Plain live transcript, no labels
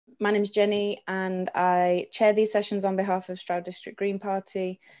My name is Jenny and I chair these sessions on behalf of Stroud District Green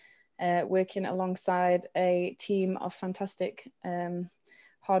Party, working alongside a team of fantastic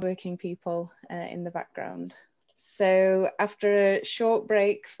hardworking people in the background. So after a short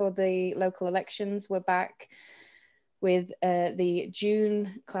break for the local elections, we're back with the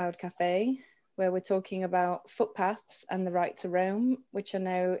June Cloud Cafe, where we're talking about footpaths and the right to roam, which I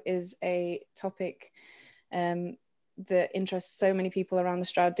know is a topic that interests so many people around the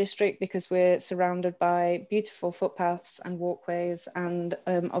Stroud district because we're surrounded by beautiful footpaths and walkways and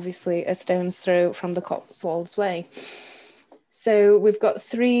obviously a stone's throw from the Cotswolds Way. So we've got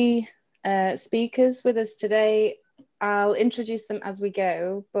three speakers with us today. I'll introduce them as we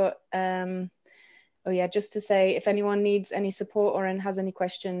go, but oh yeah, just to say, if anyone needs any support or has any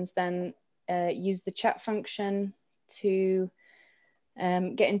questions, then use the chat function to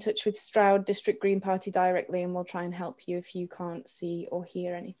get in touch with Stroud District Green Party directly, and we'll try and help you if you can't see or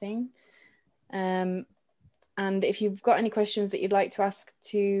hear anything. And if you've got any questions that you'd like to ask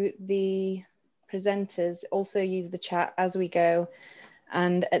to the presenters, also use the chat as we go.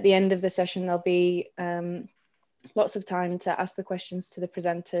 And at the end of the session, there'll be lots of time to ask the questions to the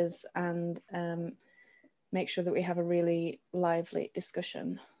presenters and make sure that we have a really lively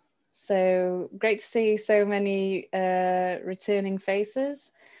discussion. So great to see so many returning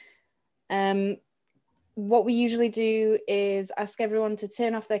faces. What we usually do is ask everyone to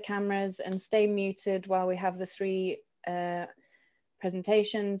turn off their cameras and stay muted while we have the three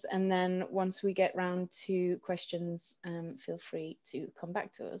presentations. And then once we get round to questions, feel free to come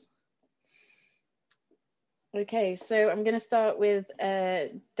back to us. Okay, so I'm going to start with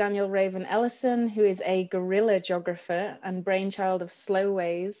Daniel Raven Ellison, who is a guerrilla geographer and brainchild of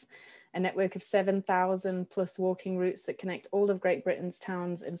Slowways, a network of 7,000 plus walking routes that connect all of Great Britain's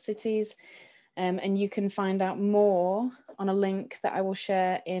towns and cities. And you can find out more on a link that I will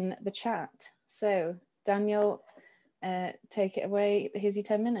share in the chat. So Daniel, take it away. Here's your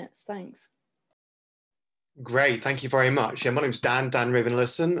 10 minutes. Thanks. Great, thank you very much. Yeah, my name's Dan Raven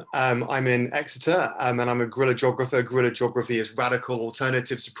Ellison. I'm in Exeter and I'm a guerrilla geographer. Guerrilla geography is radical,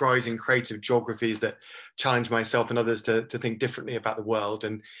 alternative, surprising, creative geographies that challenge myself and others to think differently about the world.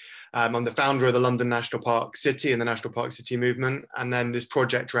 And I'm the founder of the London National Park City and the National Park City movement. And then this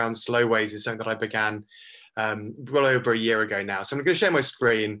project around Slowways is something that I began well over a year ago now. So I'm going to share my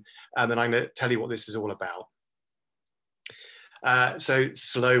screen and I'm going to tell you what this is all about. So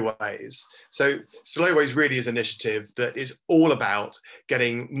Slowways. So Slowways really is an initiative that is all about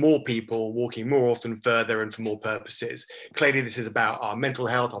getting more people walking more often, further, and for more purposes. Clearly, this is about our mental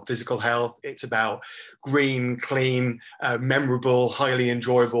health, our physical health. It's about green, clean, memorable, highly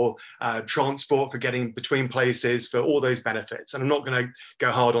enjoyable transport for getting between places, for all those benefits. And I'm not going to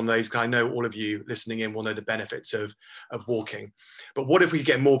go hard on those because I know all of you listening in will know the benefits of walking. But what if we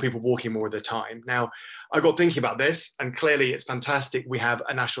get more people walking more of the time? Now, I got thinking about this, and clearly it's fantastic. We have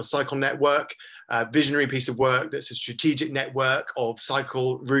a national cycle network, a visionary piece of work that's a strategic network of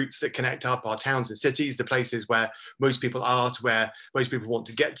cycle routes that connect up our towns and cities, the places where most people are, to where most people want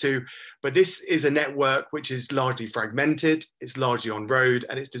to get to. But this is a network which is largely fragmented, it's largely on road,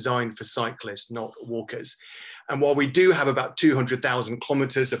 and it's designed for cyclists, not walkers. And while we do have about 200,000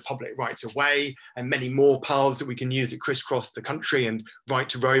 kilometres of public rights of way and many more paths that we can use that crisscross the country and right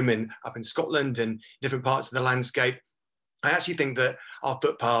to roam up in Scotland and different parts of the landscape, I actually think that our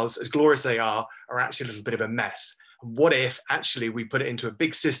footpaths, as glorious as they are actually a little bit of a mess. And what if actually we put it into a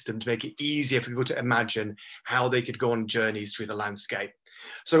big system to make it easier for people to imagine how they could go on journeys through the landscape?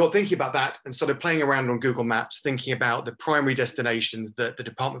 So I got thinking about that and started playing around on Google Maps, thinking about the primary destinations that the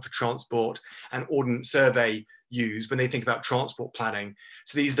Department for Transport and Ordnance Survey use when they think about transport planning.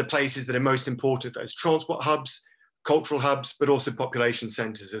 So these are the places that are most important as transport hubs, cultural hubs, but also population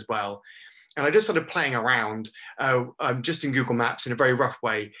centres as well. And I just started playing around just in Google Maps in a very rough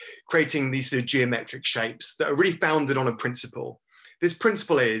way, creating these sort of geometric shapes that are really founded on a principle. This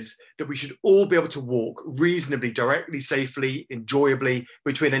principle is that we should all be able to walk reasonably, directly, safely, enjoyably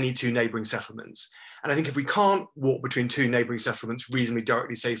between any two neighbouring settlements. And I think if we can't walk between two neighbouring settlements reasonably,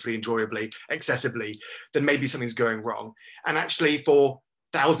 directly, safely, enjoyably, accessibly, then maybe something's going wrong. And actually for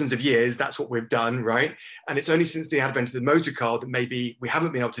thousands of years, that's what we've done, right? And it's only since the advent of the motor car that maybe we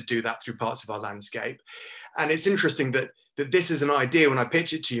haven't been able to do that through parts of our landscape. And it's interesting that this is an idea, when I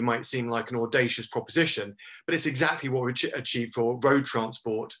pitch it to you, might seem like an audacious proposition, but it's exactly what we achieved for road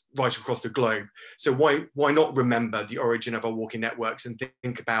transport right across the globe. So why not remember the origin of our walking networks and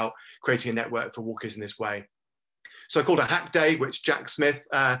think about creating a network for walkers in this way? So I called a hack day, which Jack Cornish,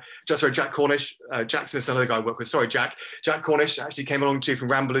 Jack Smith's another guy I work with, sorry, Jack Cornish actually came along too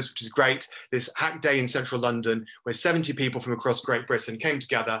from Ramblers, which is great. This hack day in central London where 70 people from across Great Britain came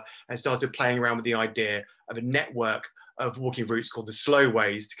together and started playing around with the idea of a network of walking routes called the slow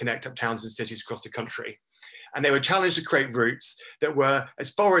ways to connect up towns and cities across the country. And they were challenged to create routes that were,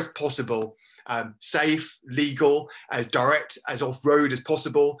 as far as possible, safe, legal, as direct, as off-road as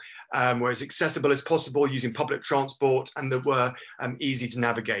possible, were as accessible as possible using public transport, and that were easy to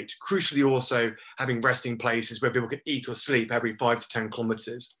navigate. Crucially also having resting places where people could eat or sleep every 5 to 10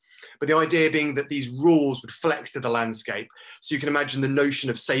 kilometers. But the idea being that these rules would flex to the landscape. So you can imagine the notion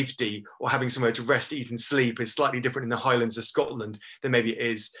of safety or having somewhere to rest, eat and sleep is slightly different in the Highlands of Scotland than maybe it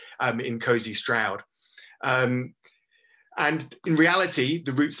is in Cozy Stroud. And in reality,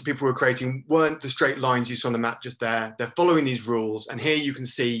 the routes that people were creating weren't the straight lines you saw on the map just there. They're following these rules. And here you can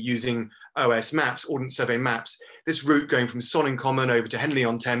see, using OS maps, Ordnance Survey maps, this route going from Sonning Common over to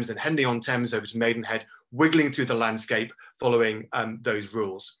Henley-on-Thames and Henley-on-Thames over to Maidenhead, wiggling through the landscape following those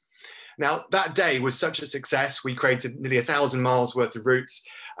rules. Now, that day was such a success. We created nearly 1,000 miles worth of routes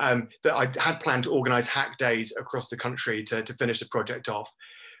that I had planned to organize hack days across the country to finish the project off.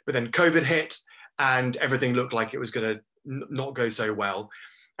 But then COVID hit and everything looked like it was going to not go so well.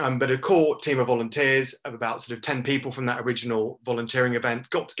 But a core team of volunteers of about sort of 10 people from that original volunteering event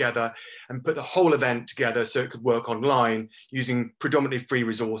got together and put the whole event together so it could work online using predominantly free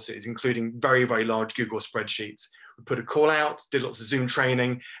resources, including very, very large Google spreadsheets. We put a call out, did lots of Zoom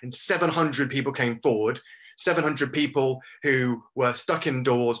training, and 700 people came forward. 700 people who were stuck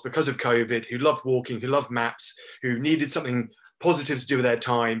indoors because of COVID, who loved walking, who loved maps, who needed something positive to do with their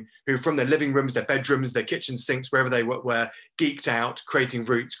time, who from their living rooms, their bedrooms, their kitchen sinks, wherever they were geeked out, creating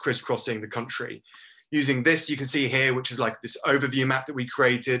routes, crisscrossing the country. Using this, you can see here, which is like this overview map that we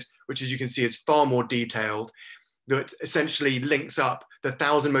created, which as you can see is far more detailed, that essentially links up the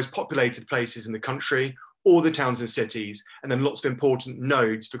 1,000 most populated places in the country, all the towns and cities, and then lots of important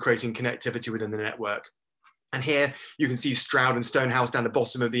nodes for creating connectivity within the network. And here you can see Stroud and Stonehouse down the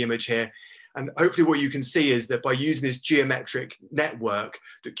bottom of the image here. And hopefully what you can see is that by using this geometric network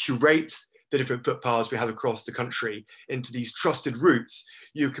that curates the different footpaths we have across the country into these trusted routes,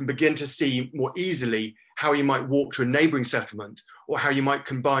 you can begin to see more easily how you might walk to a neighboring settlement or how you might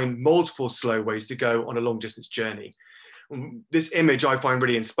combine multiple slow ways to go on a long distance journey. This image I find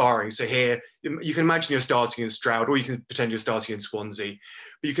really inspiring. So here, you can imagine you're starting in Stroud, or you can pretend you're starting in Swansea,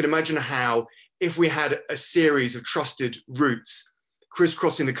 but you can imagine how if we had a series of trusted routes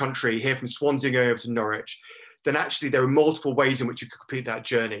crisscrossing the country here from Swansea going over to Norwich, then actually there are multiple ways in which you could complete that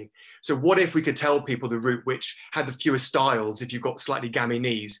journey. So what if we could tell people the route which had the fewest stiles if you've got slightly gammy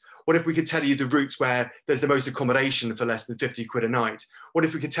knees? What if we could tell you the routes where there's the most accommodation for less than 50 quid a night? What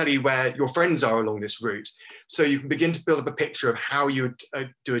if we could tell you where your friends are along this route? So you can begin to build up a picture of how you would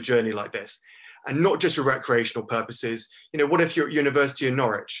do a journey like this. And not just for recreational purposes. You know, what if you're at university in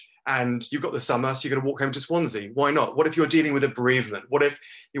Norwich and you've got the summer, so you're going to walk home to Swansea? Why not? What if you're dealing with a bereavement? What if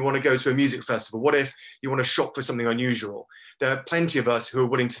you want to go to a music festival? What if you want to shop for something unusual? There are plenty of us who are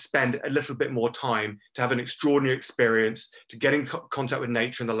willing to spend a little bit more time to have an extraordinary experience, to get in contact with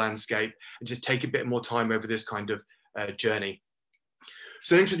nature and the landscape, and just take a bit more time over this kind of journey.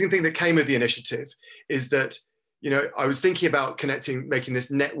 So an interesting thing that came of the initiative is that, you know, I was thinking about making this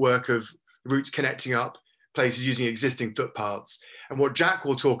network of routes connecting up places using existing footpaths. And what Jack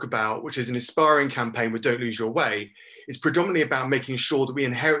will talk about, which is an inspiring campaign with Don't Lose Your Way, is predominantly about making sure that we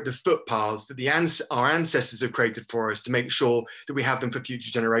inherit the footpaths that our ancestors have created for us to make sure that we have them for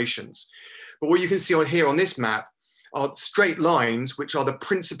future generations. But what you can see on here on this map are straight lines, which are the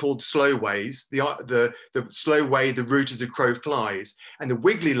principled slow ways, the slow way, the route as the crow flies, and the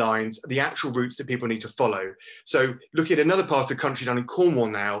wiggly lines are the actual routes that people need to follow. So looking at another part of the country down in Cornwall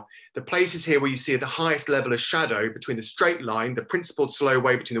now, the places here where you see the highest level of shadow between the straight line, the principled slow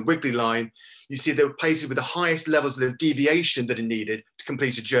way between the wiggly line, you see the places with the highest levels of deviation that are needed to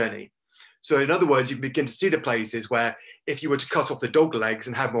complete a journey. So in other words, you can begin to see the places where if you were to cut off the dog legs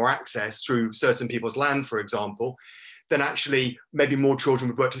and have more access through certain people's land, for example, then actually maybe more children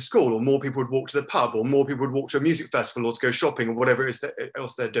would work to school, or more people would walk to the pub, or more people would walk to a music festival or to go shopping, or whatever it is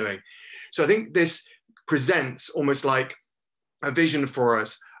else they're doing. So I think this presents almost like a vision for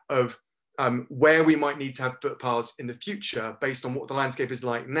us of where we might need to have footpaths in the future based on what the landscape is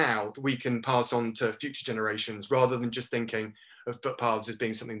like now, that we can pass on to future generations, rather than just thinking of footpaths as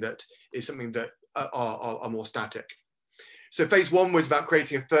being something that are more static. So phase one was about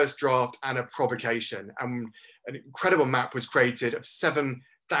creating a first draft and a provocation. And an incredible map was created of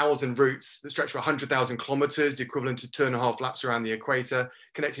 7,000 routes that stretch for 100,000 kilometers, the equivalent to 2.5 laps around the equator,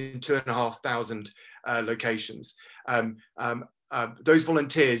 connecting 2,500 locations. those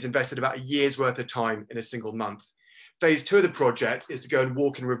volunteers invested about a year's worth of time in a single month. Phase 2 of the project is to go and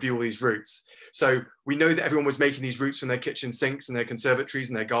walk and review all these routes. So we know that everyone was making these routes from their kitchen sinks and their conservatories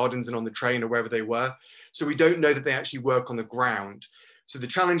and their gardens and on the train or wherever they were. So we don't know that they actually work on the ground. So the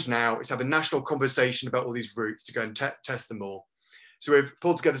challenge now is to have a national conversation about all these routes to go and test them all. So we've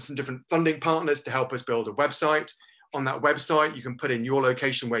pulled together some different funding partners to help us build a website. On that website, you can put in your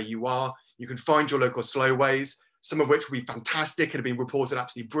location where you are. You can find your local slowways, some of which will be fantastic and have been reported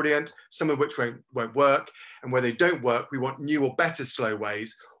absolutely brilliant, some of which won't work. And where they don't work, we want new or better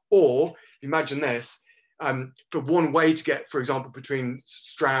slowways. Or imagine this, for one way to get, for example, between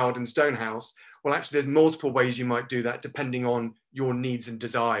Stroud and Stonehouse, well, actually, there's multiple ways you might do that depending on your needs and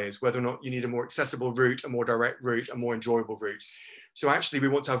desires, whether or not you need a more accessible route, a more direct route, a more enjoyable route. So actually, we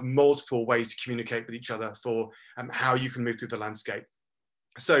want to have multiple ways to communicate with each other for how you can move through the landscape.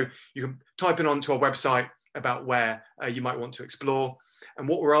 So you can type in onto our website about where you might want to explore. And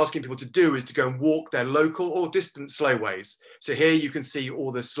what we're asking people to do is to go and walk their local or distant slowways. So here you can see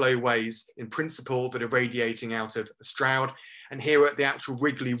all the slowways in principle that are radiating out of Stroud. And here are the actual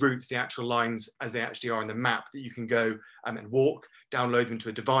wiggly routes, the actual lines as they actually are on the map that you can go and walk, download them to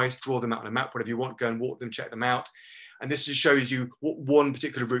a device, draw them out on a map, whatever you want, go and walk them, check them out. And this just shows you what one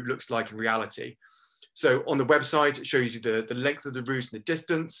particular route looks like in reality. So on the website, it shows you the length of the route and the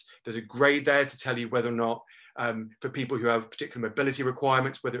distance. There's a grade there to tell you whether or not, for people who have particular mobility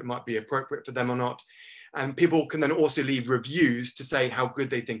requirements, whether it might be appropriate for them or not. And people can then also leave reviews to say how good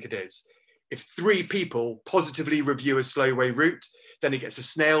they think it is. If 3 people positively review a slowway route, then it gets a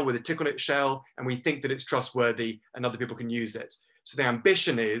snail with a tick on its shell, and we think that it's trustworthy and other people can use it. So the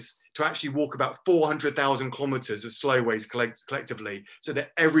ambition is to actually walk about 400,000 kilometers of slowways collectively, so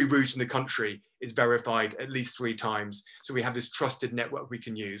that every route in the country is verified at least 3 times. So we have this trusted network we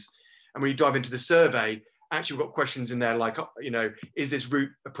can use. And when you dive into the survey, actually we've got questions in there like, you know, is this route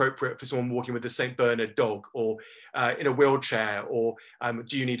appropriate for someone walking with a St. Bernard dog or in a wheelchair, or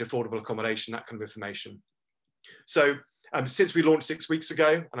do you need affordable accommodation, that kind of information. So since we launched 6 weeks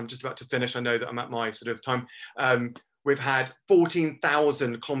ago, and I'm just about to finish, I know that I'm at my sort of time, we've had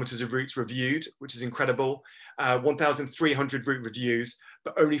 14,000 kilometers of routes reviewed, which is incredible, 1,300 route reviews,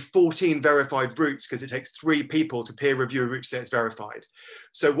 but only 14 verified routes because it takes 3 people to peer review a route to say it's verified.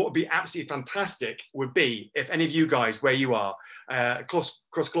 So what would be absolutely fantastic would be if any of you guys, where you are, across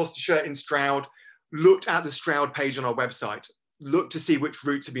Gloucestershire in Stroud, looked at the Stroud page on our website, look to see which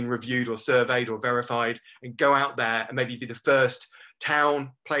routes have been reviewed or surveyed or verified, and go out there and maybe be the first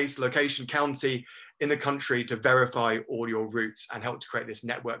town, place, location, county in the country to verify all your routes and help to create this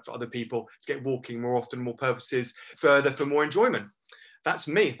network for other people to get walking more often, more purposes, further for more enjoyment. That's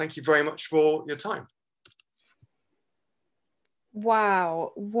me. Thank you very much for your time.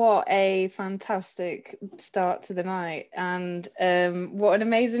 Wow, what a fantastic start to the night, and what an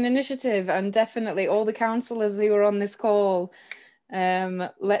amazing initiative, and definitely all the councillors who are on this call,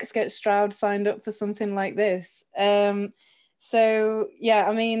 let's get Stroud signed up for something like this. So yeah,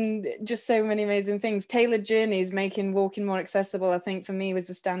 I mean, just so many amazing things. Tailored journeys, making walking more accessible, I think for me was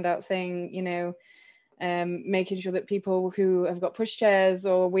the standout thing, you know, making sure that people who have got pushchairs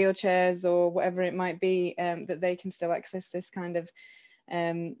or wheelchairs or whatever it might be, that they can still access this kind of,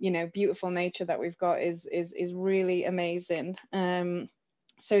 you know, beautiful nature that we've got is really amazing.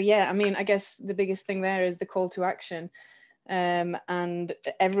 So yeah, I mean, I guess the biggest thing there is the call to action, and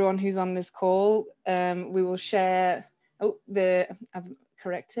everyone who's on this call, we will share. Oh, I've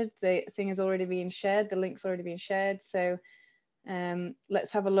corrected, the thing is already being shared, the link's already being shared. So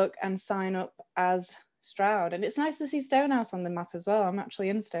let's have a look and sign up as Stroud. And it's nice to see Stonehouse on the map as well. I'm actually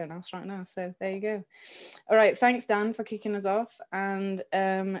in Stonehouse right now, so there you go. All right, thanks Dan for kicking us off. And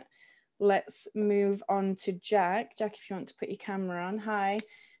let's move on to Jack. Jack, if you want to put your camera on. Hi.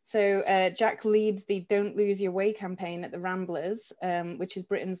 So Jack leads the Don't Lose Your Way campaign at the Ramblers, which is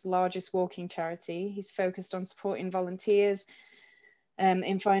Britain's largest walking charity. He's focused on supporting volunteers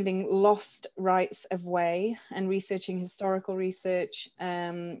in finding lost rights of way and researching historical research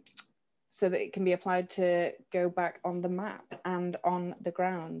so that it can be applied to go back on the map and on the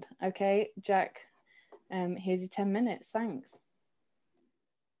ground. Okay, Jack, here's your 10 minutes, thanks.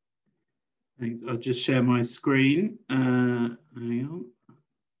 Thanks, I'll just share my screen. Hang on.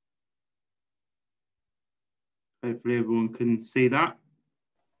 Hopefully everyone can see that.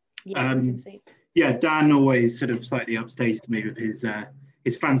 Yeah, we can see. Yeah, Dan always sort of slightly upstages me with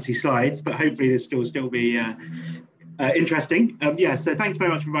his fancy slides, but hopefully this will still be interesting. Yeah, so thanks very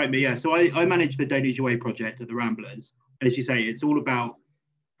much for inviting me. Yeah, so I manage the Don't Lose Your Way project at the Ramblers. And as you say, it's all about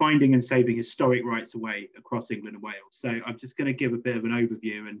finding and saving historic rights of way across England and Wales. So I'm just going to give a bit of an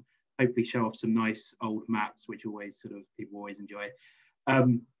overview, and hopefully show off some nice old maps, which always sort of people always enjoy.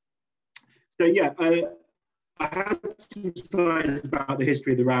 So yeah, I had some slides about the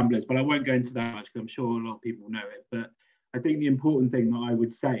history of the Ramblers, but I won't go into that much because I'm sure a lot of people know it. But I think the important thing that I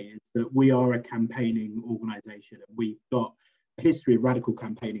would say is that we are a campaigning organisation, and we've got a history of radical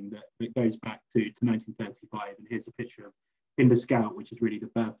campaigning that goes back to 1935. And here's a picture of Kinder Scout, which is really the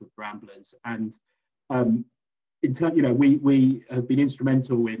birth of Ramblers. And in turn, you know, we have been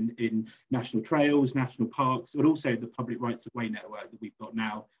instrumental in national trails, national parks, but also the public rights of way network that we've got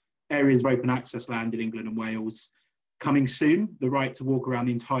now. Areas of open access land in England and Wales. Coming soon, the right to walk around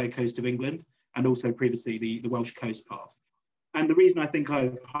the entire coast of England, and also previously the Welsh Coast Path. And the reason I think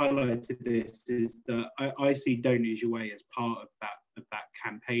I've highlighted this is that I see Don't Lose Your Way as part of that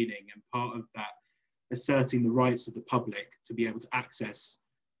campaigning and part of that asserting the rights of the public to be able to access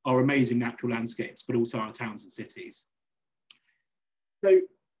our amazing natural landscapes, but also our towns and cities. So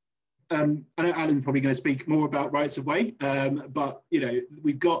I know Alan's probably going to speak more about rights of way, but you know,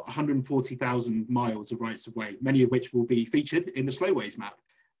 we've got 140,000 miles of rights of way, many of which will be featured in the Slowways map.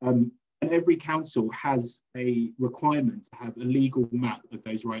 And every council has a requirement to have a legal map of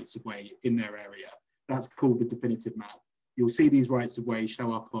those rights of way in their area. That's called the definitive map. You'll see these rights of way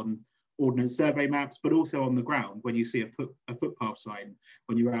show up on ordnance survey maps, but also on the ground when you see a footpath sign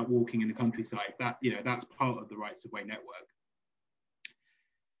when you're out walking in the countryside. That, you know, that's part of the rights of way network.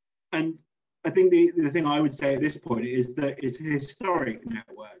 And I think the thing I would say at this point is that it's a historic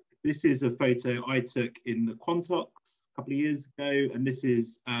network. This is a photo I took in the Quantocks a couple of years ago, and this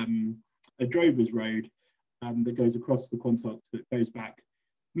is a drover's road that goes across the Quantocks that goes back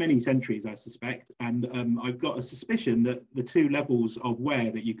many centuries, I suspect. And I've got a suspicion that the two levels of wear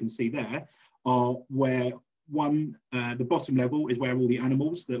that you can see there are where the bottom level is where all the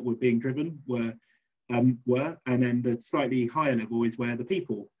animals that were being driven were, and then the slightly higher level is where the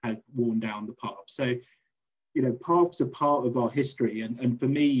people had worn down the path. So, you know, paths are part of our history, and for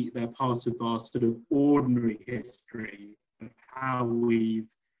me, they're part of our sort of ordinary history of how we've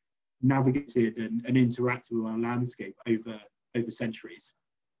navigated and interacted with our landscape over centuries.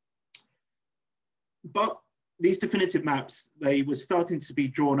 But these definitive maps, they were starting to be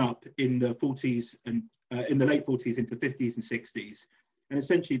drawn up in the 40s and in the late 40s into 50s and 60s. And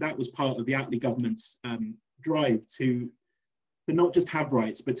essentially that was part of the Attlee government's drive to not just have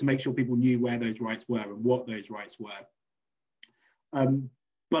rights, but to make sure people knew where those rights were and what those rights were.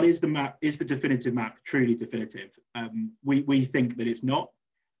 But is the definitive map truly definitive? We think that it's not.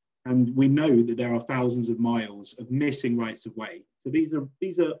 And we know that there are thousands of miles of missing rights of way. So these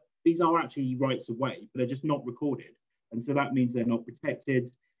are actually rights of way, but they're just not recorded. And so that means they're not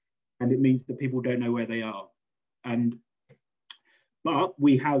protected, and it means that people don't know where they are. But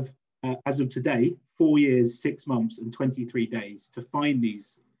we have, as of today, 4 years, 6 months, and 23 days to find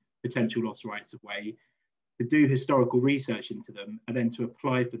these potential lost rights of way, to do historical research into them, and then to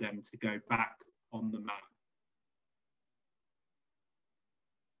apply for them to go back on the map.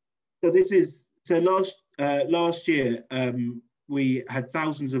 So last year, we had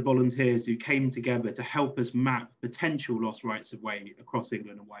thousands of volunteers who came together to help us map potential lost rights of way across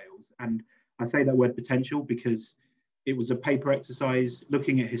England and Wales. And I say that word potential because it was a paper exercise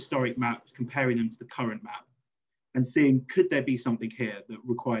looking at historic maps, comparing them to the current map and seeing, could there be something here that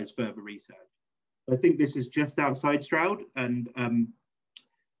requires further research? I think this is just outside Stroud, and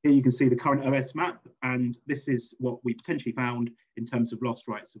here you can see the current OS map, and this is what we potentially found in terms of lost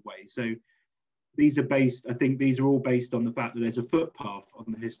rights of way. So these are based, I think these are all based on the fact that there's a footpath on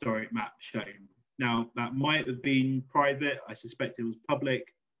the historic map shown. Now, that might have been private, I suspect it was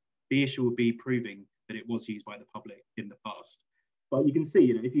public. The issue would be proving that it was used by the public in the past. But you can see,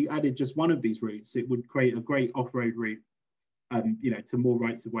 you know, if you added just one of these routes, it would create a great off-road route, you know, to more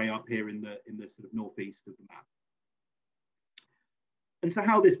rights of way up here in the sort of northeast of the map. And so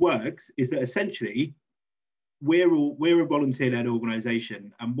how this works is that essentially we're a volunteer-led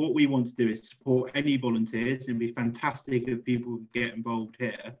organisation, and what we want to do is support any volunteers, and it'd be fantastic if people could get involved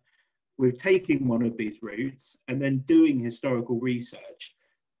here with taking one of these routes and then doing historical research.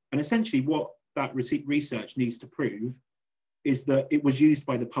 And essentially what that research needs to prove is that it was used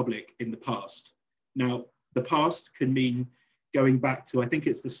by the public in the past. Now, the past can mean going back to, I think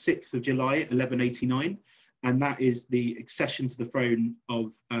it's the 6th of July, 1189, and that is the accession to the throne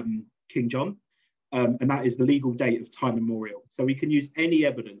of King John. And that is the legal date of time immemorial. So we can use any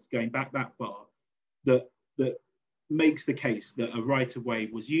evidence going back that far that makes the case that a right of way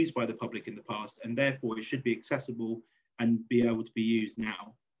was used by the public in the past, and therefore it should be accessible and be able to be used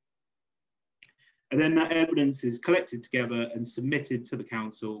now. And then that evidence is collected together and submitted to the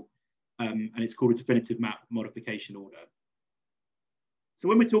council, and it's called a definitive map modification order. So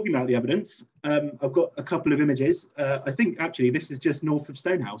when we're talking about the evidence, I've got a couple of images. I think actually this is just north of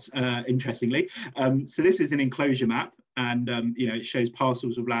Stonehouse, interestingly. So this is an enclosure map, and you know, it shows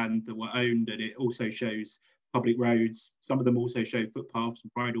parcels of land that were owned, and it also shows public roads. Some of them also show footpaths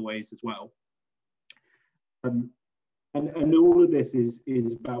and bridleways as well. And all of this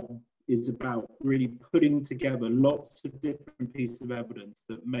is about really putting together lots of different pieces of evidence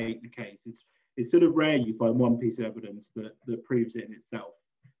that make the case. It's sort of rare you find one piece of evidence that proves it in itself.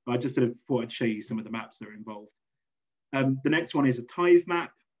 But I just sort of thought I'd show you some of the maps that are involved. The next one is a tithe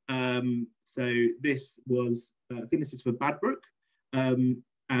map. So this was, I think this is for Badbrook.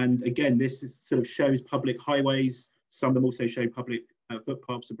 And again, this is, sort of shows public highways. Some of them also show public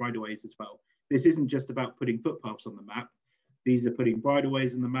footpaths and bridleways as well. This isn't just about putting footpaths on the map. These are putting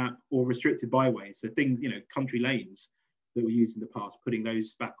bridleways on the map or restricted byways. So things, you know, country lanes that were used in the past, putting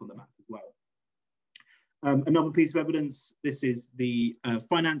those back on the map as well. Another piece of evidence, this is the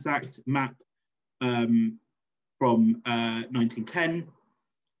Finance Act map from 1910.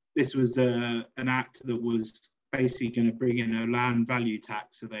 This was an act that was basically going to bring in a land value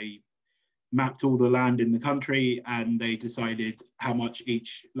tax. So they mapped all the land in the country, and they decided how much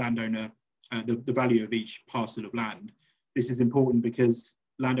each landowner, the value of each parcel of land. This is important because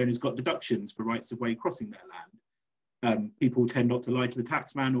landowners got deductions for rights of way crossing their land. People tend not to lie to the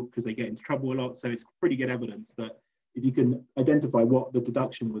taxman because they get into trouble a lot. So it's pretty good evidence that if you can identify what the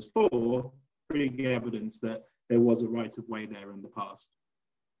deduction was for, pretty good evidence that there was a right of way there in the past.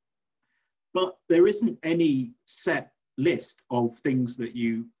 But there isn't any set list of things that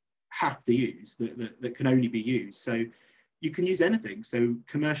you have to use that can only be used. So you can use anything. So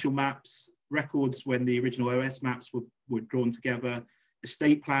commercial maps, records when the original OS maps were drawn together,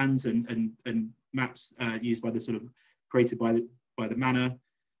 estate plans and maps used by the sort of created by the manor,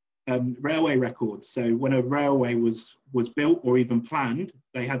 railway records. So when a railway was built or even planned,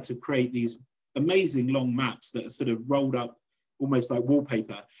 they had to create these amazing long maps that are sort of rolled up almost like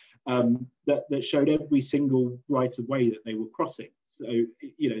wallpaper, that showed every single right of way that they were crossing. So,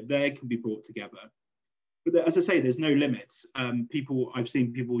 you know, they can be brought together. But as I say, there's no limits. I've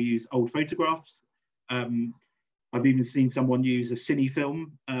seen people use old photographs. I've even seen someone use a cine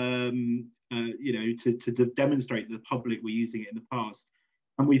film, you know, to demonstrate that the public were using it in the past.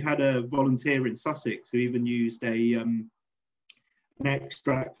 And we've had a volunteer in Sussex who even used an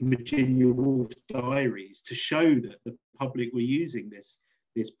extract from Virginia Woolf's diaries to show that the public were using this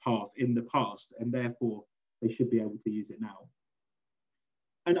path in the past, and therefore they should be able to use it now.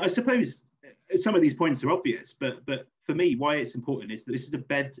 And I suppose some of these points are obvious, but for me, why it's important is that this is a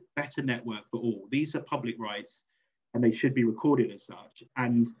better network for all. These are public rights, and they should be recorded as such.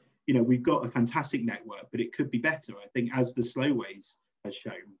 And you know, we've got a fantastic network, but it could be better, I think, as the Slowways has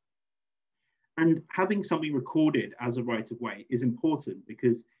shown. And having something recorded as a right of way is important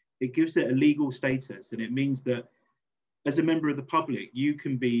because it gives it a legal status, and it means that as a member of the public, you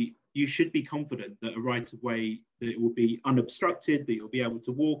should be confident that a right of way, that it will be unobstructed, that you'll be able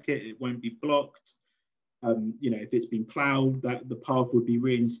to walk it, it won't be blocked. You know, if it's been ploughed, that the path would be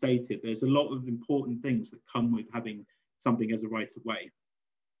reinstated. There's a lot of important things that come with having something as a right of way.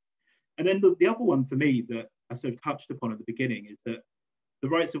 And then the other one for me that I sort of touched upon at the beginning is that the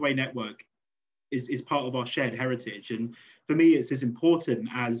rights of way network is part of our shared heritage. And for me, it's as important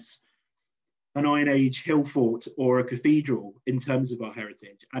as an Iron Age hill fort or a cathedral in terms of our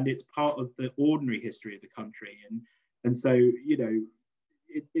heritage. And it's part of the ordinary history of the country. And so, you know,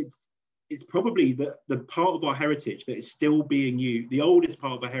 it's probably the part of our heritage that is still being used, the oldest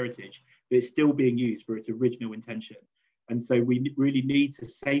part of our heritage that is still being used for its original intention. And so we really need to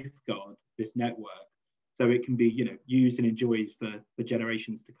safeguard this network so it can be, you know, used and enjoyed for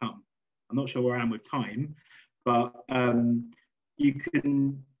generations to come. I'm not sure where I am with time, but you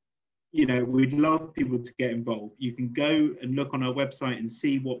can, you know, we'd love people to get involved. You can go and look on our website and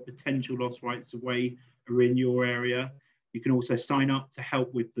see what potential lost rights of way are in your area. You can also sign up to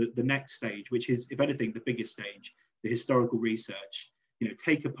help with the next stage, which is, if anything, the biggest stage, the historical research. You know,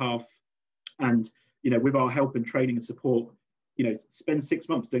 take a path and, you know, with our help and training and support, you know, spend 6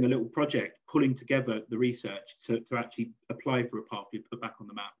 months doing a little project, pulling together the research to actually apply for a path you put back on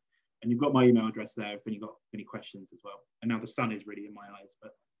the map. And you've got my email address there if you've got any questions as well. And now the sun is really in my eyes,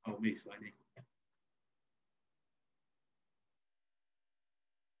 but I'll move slightly.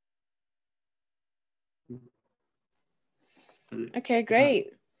 Okay,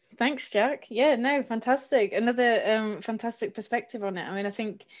 great. Thanks, Jack. Yeah, no, fantastic. Another fantastic perspective on it. I mean, I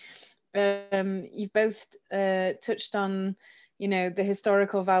think you've both touched on, you know, the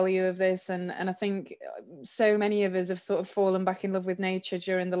historical value of this, and I think so many of us have sort of fallen back in love with nature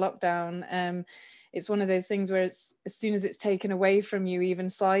during the lockdown. it's one of those things where it's, as soon as it's taken away from you even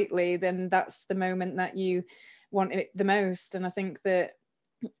slightly, then that's the moment that you want it the most. And I think that,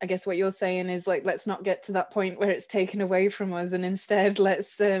 I guess what you're saying is like, let's not get to that point where it's taken away from us, and instead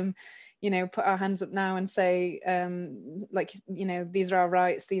let's you know, put our hands up now and say, like, you know, these are our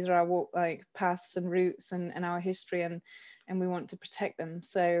rights, these are our like paths and routes and our history, and we want to protect them.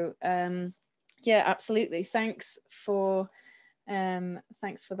 So yeah, absolutely. Thanks for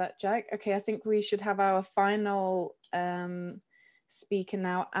that, Jack. Okay, I think we should have our final speaker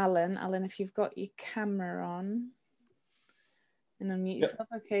now, Alan. Alan, if you've got your camera on and unmute yourself.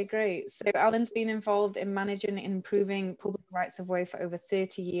 Okay, great. So Alan's been involved in managing and improving public rights of way for over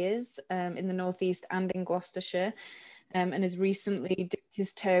 30 years in the Northeast and in Gloucestershire, and has recently dipped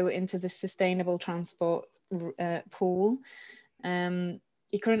his toe into the sustainable transport pool.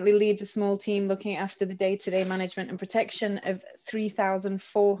 He currently leads a small team looking after the day-to-day management and protection of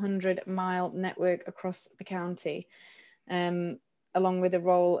 3,400-mile network across the county, along with a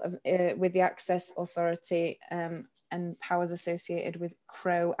role of, with the Access Authority and powers associated with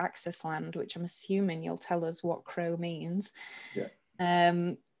Crow Access Land, which I'm assuming you'll tell us what Crow means. Yeah.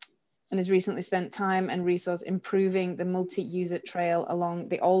 And has recently spent time and resource improving the multi-user trail along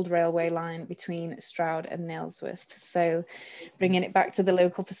the old railway line between Stroud and Nailsworth. So bringing it back to the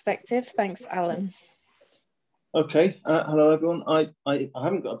local perspective. Thanks, Alan. Okay, hello everyone. I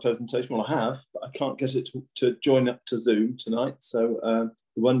haven't got a presentation. Well, I have, but I can't get it to join up to Zoom tonight. So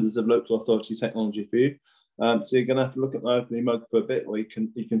the wonders of local authority technology for you. So you're going to have to look at my opening mug for a bit, or you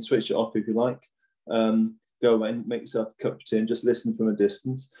can switch it off if you like. Go away and make yourself a cup of tea and just listen from a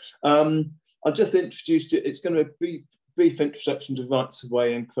distance. I'll just introduce you. It's going to be a brief introduction to rights of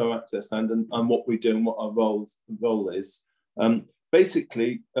way and Crow Access Land and what we do and what our role is.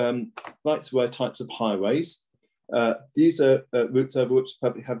 Basically, rights of way are types of highways. These are routes over which the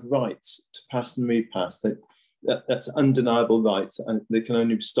public have rights to pass and repass. That's undeniable rights, and they can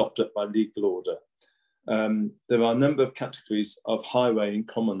only be stopped up by legal order. There are a number of categories of highway in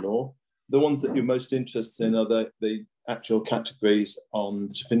common law. The ones that you're most interested in are the actual categories on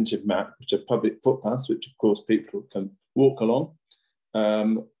the definitive map, which are public footpaths, which of course people can walk along,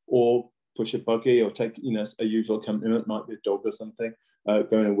 or push a buggy, or take, you know, a usual accompaniment, might be a dog or something, go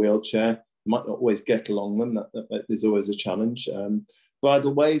in a wheelchair. You might not always get along them, that is always a challenge.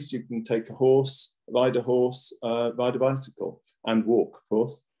 Bridle ways, you can take a horse, ride a bicycle, and walk, of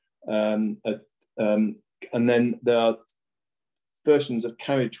course. And then there are versions of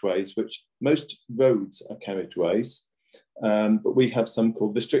carriageways, which most roads are carriageways, but we have some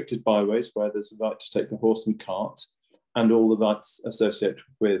called restricted byways, where there's a right to take a horse and cart, and all the rights associated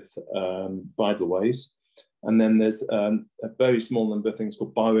with bridleways. And then there's a very small number of things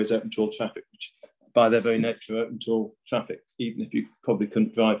called byways open to all traffic, which by their very nature are open to all traffic, even if you probably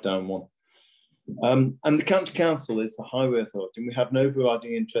couldn't drive down one. And the County Council is the highway authority, and we have an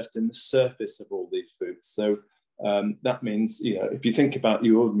overriding interest in the surface of all these routes. So that means, you know, if you think about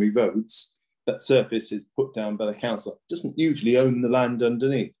your ordinary roads, that surface is put down by the council. It doesn't usually own the land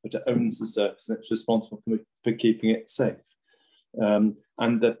underneath, but it owns the surface, and it's responsible for keeping it safe. And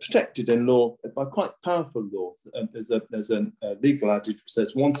they're protected in law by quite powerful laws. There's a legal adage which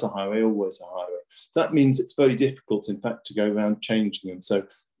says, once a highway, always a highway. So that means it's very difficult, in fact, to go around changing them. So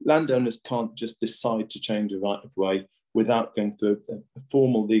landowners can't just decide to change a right of way without going through a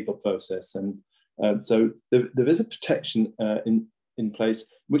formal legal process. And so there is a protection in place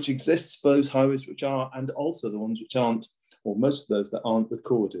which exists for those highways which are, and also the ones which aren't, or most of those that aren't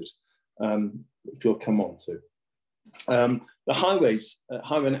recorded, which we'll come on to. The highways,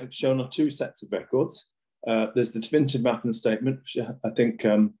 highway network shown are two sets of records. There's the definitive map and statement, which I think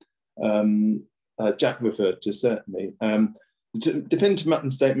Jack referred to, certainly. The definitive map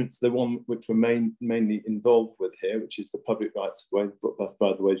and statement's the one which we're mainly involved with here, which is the public rights of way, footpaths,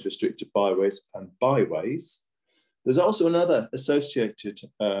 bridleways, restricted byways, and byways. There's also another associated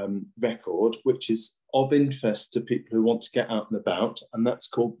record, which is of interest to people who want to get out and about, and that's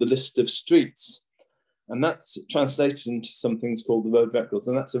called the list of streets. And that's translated into some things called the road records,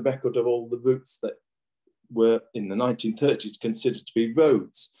 and that's a record of all the routes that were in the 1930s considered to be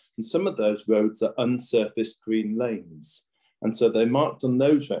roads. And some of those roads are unsurfaced green lanes. And so they're marked on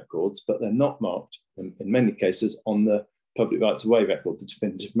those records, but they're not marked, in many cases, on the public rights of way record, the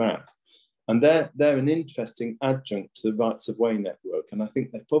definitive map. And they're an interesting adjunct to the rights of way network. And I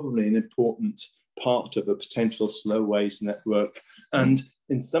think they're probably an important part of a potential slow ways network. And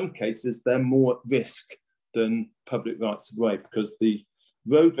in some cases, they're more at risk than public rights of way, because the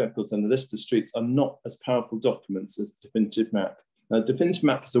road records and the list of streets are not as powerful documents as the definitive map. Now, the definitive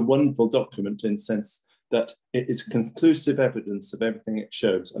map is a wonderful document in the sense that it is conclusive evidence of everything it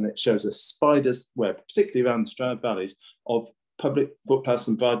shows, and it shows a spider's web, particularly around the Stroud valleys, of public footpaths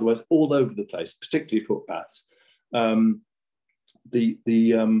and bridleways all over the place, particularly footpaths. The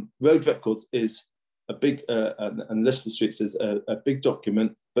road records is a big, and list of streets is a big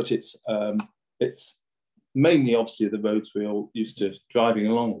document, but it's mainly obviously the roads we're all used to driving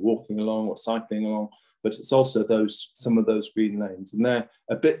along, or walking along, or cycling along, but it's also some of those green lanes, and they're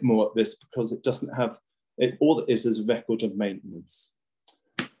a bit more at risk because it doesn't have, all it is a record of maintenance.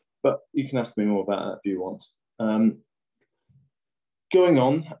 But you can ask me more about that if you want. Going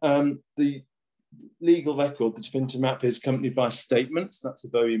on, the legal record, the definitive map, is accompanied by statements. That's a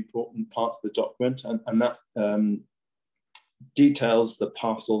very important part of the document, and that details the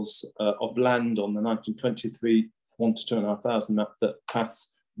parcels of land on the 1923 1 to 2,500 map that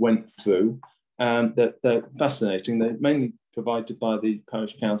Paths went through. And they're fascinating. They're mainly provided by the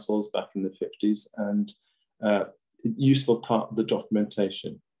parish councils back in the 50s, and useful part of the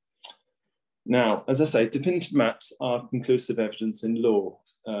documentation. Now, as I say, definitive maps are conclusive evidence in law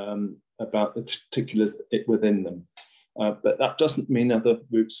about the particulars within them. But that doesn't mean other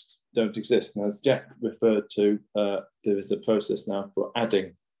routes don't exist. And as Jack referred to, there is a process now for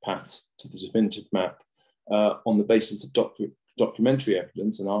adding paths to the definitive map on the basis of documentary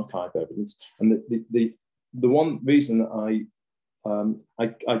evidence and archive evidence. And the one reason that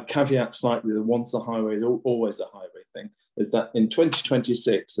I caveat slightly that once a highway is always a highway thing is that in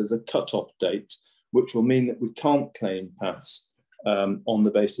 2026 there's a cut-off date, which will mean that we can't claim paths on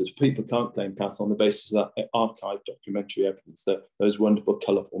the basis, people can't claim paths on the basis of that archive documentary evidence, that those wonderful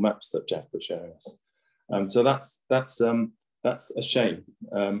colourful maps that Jack was showing us. So that's a shame.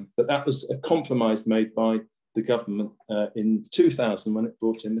 But that was a compromise made by the government in 2000 when it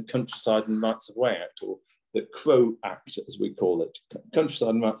brought in the Countryside and Rights of Way Act, or the CROW Act, as we call it. Countryside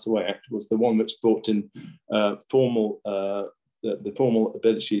and Rights of Way Act was the one which brought in the formal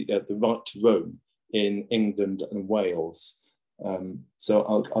ability, the right to roam in England and Wales.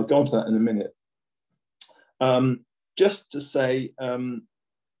 So I'll go on to that in a minute. Just to say,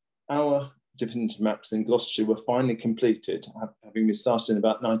 our definitive maps in Gloucestershire were finally completed, having been started in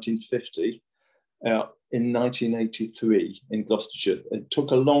about 1950. In 1983 in Gloucestershire. It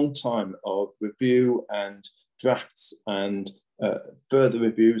took a long time of review and drafts and further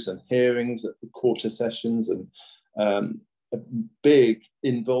reviews and hearings at the quarter sessions, and a big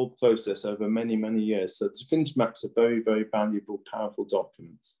involved process over many, many years. So the definitive maps are very, very valuable, powerful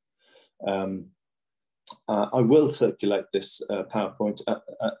documents. I will circulate this PowerPoint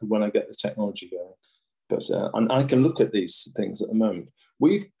when I get the technology going, but and I can look at these things at the moment.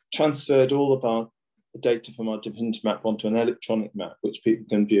 We've transferred all of our data from our definitive map onto an electronic map, which people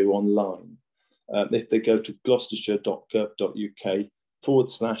can view online. If they go to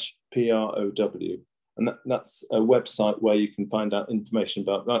gloucestershire.gov.uk/PROW, and that's a website where you can find out information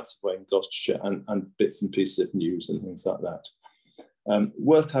about rights of way in Gloucestershire and bits and pieces of news and things like that.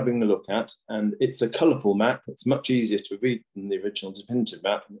 Worth having a look at, and it's a colourful map. It's much easier to read than the original definitive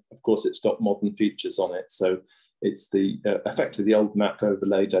map. Of course, it's got modern features on it, so it's the effectively the old map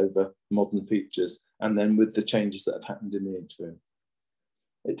overlaid over modern features, and then with the changes that have happened in the interim.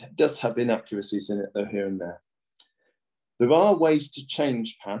 It does have inaccuracies in it though, here and there. There are ways to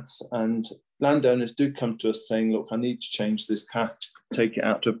change paths, and landowners do come to us saying, look, I need to change this path, take it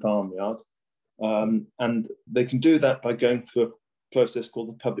out to a farmyard. And they can do that by going through a process called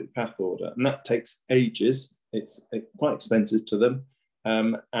the public path order, and that takes ages. It's quite expensive to them,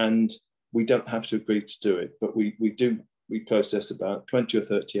 and we don't have to agree to do it, but we process about 20 or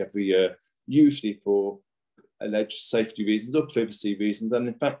 30 every year, usually for alleged safety reasons or privacy reasons. And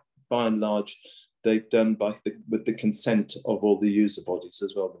in fact, by and large, they've done with the consent of all the user bodies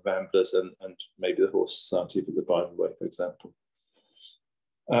as well, the Ramblers and maybe the Horse Society for the Bridleway, for example.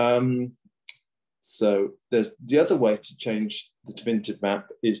 So there's the other way to change the definitive map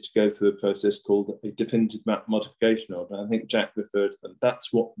is to go through a process called a definitive map modification order. I think Jack referred to them.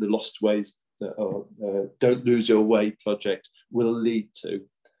 That's what the Lost Ways Don't Lose Your Way project will lead to.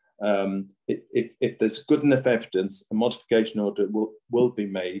 If there's good enough evidence, a modification order will be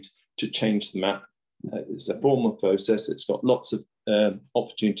made to change the map. It's a formal process. It's got lots of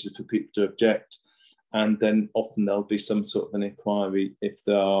opportunities for people to object. And then often there'll be some sort of an inquiry if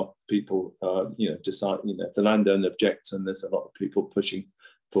there are people, decide, if the landowner objects and there's a lot of people pushing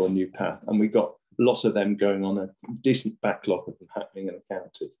for a new path. And we've got lots of them going on, a decent backlog of them happening in the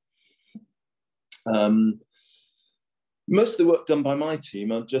county. Most of the work done by my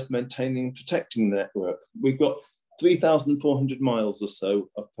team are just maintaining and protecting the network. We've got 3,400 miles or so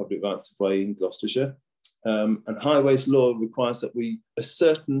of public rights of way in Gloucestershire. And highways law requires that we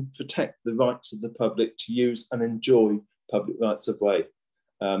protect the rights of the public to use and enjoy public rights of way.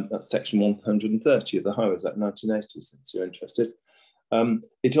 That's section 130 of the Highways Act 1980, since you're interested.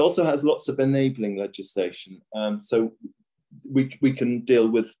 It also has lots of enabling legislation. So we can deal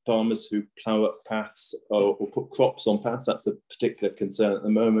with farmers who plough up paths or put crops on paths. That's a particular concern at the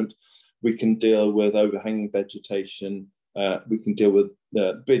moment. We can deal with overhanging vegetation. We can deal with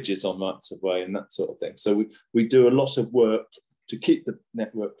bridges on rights of way and that sort of thing. So we do a lot of work to keep the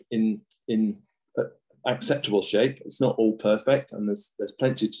network in acceptable shape. It's not all perfect, and there's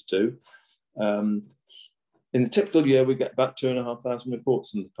plenty to do. In a typical year, we get about 2,500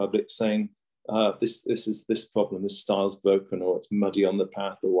 reports from the public saying, this is this problem, this style's broken, or it's muddy on the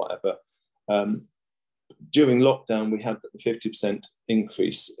path, or whatever. During lockdown, we had a 50%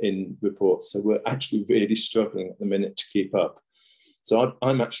 increase in reports. So we're actually really struggling at the minute to keep up. So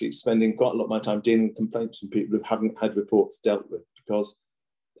I'm actually spending quite a lot of my time dealing with complaints from people who haven't had reports dealt with, because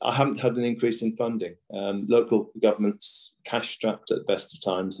I haven't had an increase in funding. Local governments cash strapped at the best of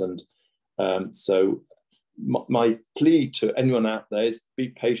times. And so my plea to anyone out there is be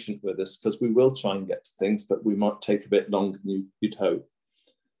patient with us, because we will try and get to things, but we might take a bit longer than you'd hope.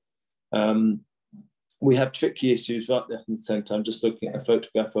 We have tricky issues right left and centre. I'm just looking at a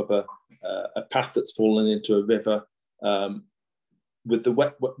photograph of a path that's fallen into a river. With the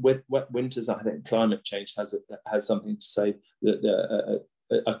wet winters, I think climate change has something to say, that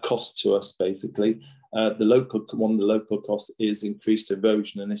a cost to us, basically. One of the local costs is increased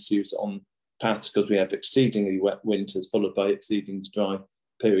erosion and issues on paths, because we have exceedingly wet winters followed by exceedingly dry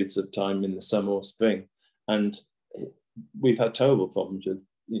periods of time in the summer or spring. And we've had terrible problems with,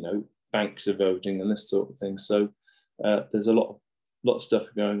 banks eroding and this sort of thing. So there's a lot of stuff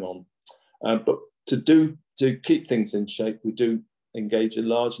going on. But to keep things in shape, we do engage a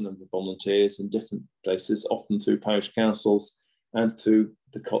large number of volunteers in different places, often through parish councils and through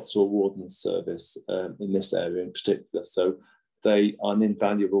the Cotswold Wardens Service in this area in particular. So they are an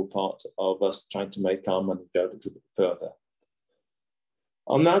invaluable part of us trying to make our money go a little bit further.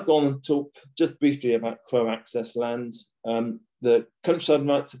 I'll now go on and talk just briefly about crow access land. The Countryside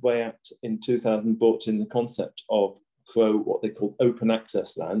Rights of Way Act in 2000 brought in the concept of crow, what they call open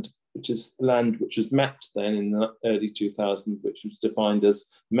access land, which is land which was mapped then in the early 2000s, which was defined as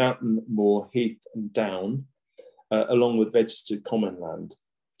mountain, moor, heath and down, along with registered common land.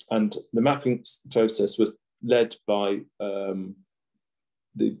 And the mapping process was led by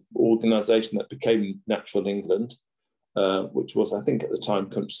the organisation that became Natural England, which was, I think at the time,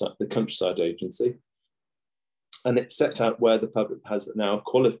 the Countryside Agency. And it set out where the public has now a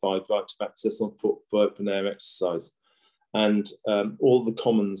qualified right of access on foot for open air exercise. And all the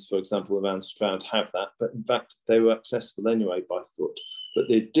commons, for example, around Stroud have that, but in fact, they were accessible anyway by foot. But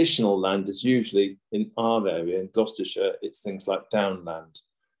the additional land is usually in our area, in Gloucestershire, it's things like downland.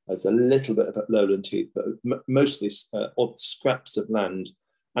 There's a little bit of lowland heath, but mostly odd scraps of land,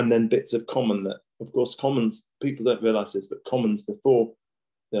 and then bits of common that, of course, commons, people don't realise this, but commons before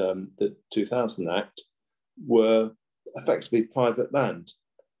the 2000 Act were effectively private land.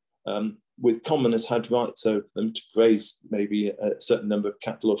 With commoners had rights over them to graze maybe a certain number of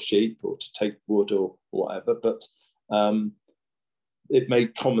cattle or sheep, or to take wood or whatever, but it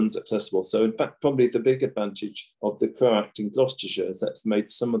made commons accessible. So in fact, probably the big advantage of the Crow Act in Gloucestershire is that's made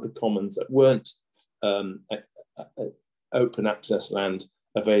some of the commons that weren't open access land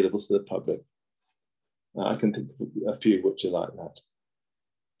available to the public. I can think of a few which are like that.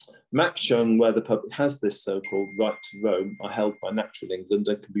 Maps showing where the public has this so-called right to roam are held by Natural England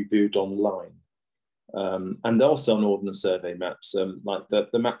and can be viewed online. And also on Ordnance Survey maps, like the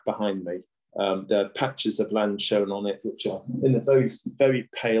map behind me, there are patches of land shown on it which are in a very, very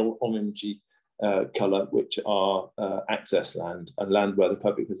pale orangey colour, which are access land, and land where the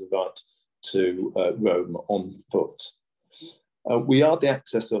public has a right to roam on foot. We are the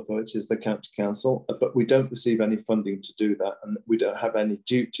access authorities, the county council, but we don't receive any funding to do that, and we don't have any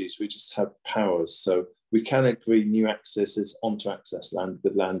duties, we just have powers. So we can agree new accesses onto access land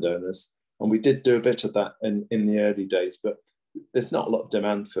with landowners, and we did do a bit of that in the early days, but there's not a lot of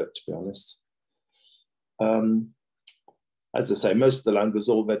demand for it, to be honest. As I say, most of the land was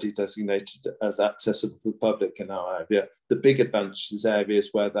already designated as accessible to the public in our area. The big advantage is areas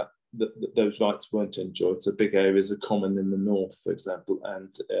where those rights weren't enjoyed. So big areas are common in the north, for example,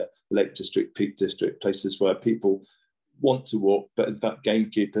 and Lake District, Peak District, places where people want to walk, but in fact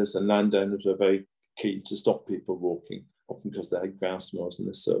gamekeepers and landowners are very keen to stop people walking, often because they have grouse moors and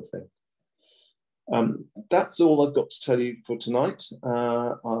this sort of thing. That's all I've got to tell you for tonight.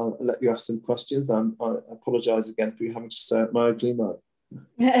 I'll let you ask some questions. I apologise again for you having to say out my ugly mug.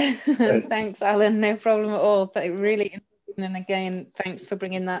 Thanks, Alan. No problem at all. But really interesting. And again, thanks for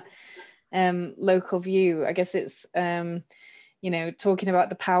bringing that local view. I guess it's, you know, talking about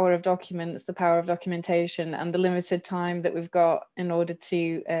the power of documents, the power of documentation, and the limited time that we've got in order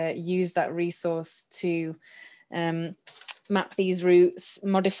to use that resource to map these routes,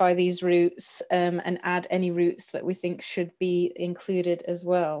 modify these routes, and add any routes that we think should be included as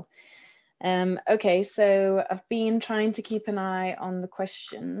well. Okay, so I've been trying to keep an eye on the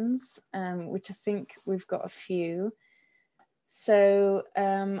questions, which I think we've got a few. So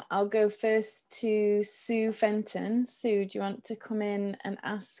I'll go first to Sue Fenton. Sue, do you want to come in and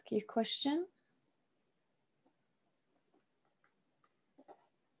ask your question?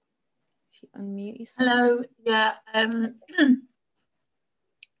 If you unmute yourself. Hello, yeah.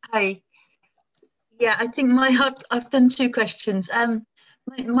 Hi. Yeah, I think I've done two questions.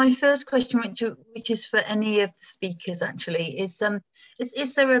 My first question, which is for any of the speakers actually, is there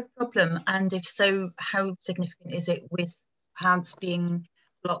a problem, and if so, how significant is it with paths being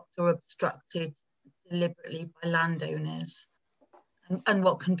blocked or obstructed deliberately by landowners, and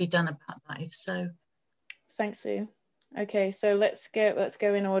what can be done about that if so? Thanks, Sue. Okay, so let's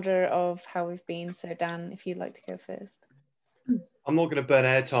go in order of how we've been. So Dan, if you'd like to go first. I'm not going to burn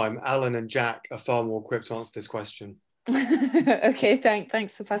airtime. Alan and Jack are far more equipped to answer this question. Okay,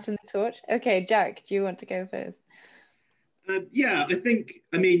 thanks for passing the torch. Okay, Jack, do you want to go first? Yeah,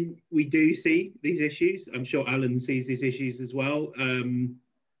 I mean, we do see these issues. I'm sure Alan sees these issues as well. I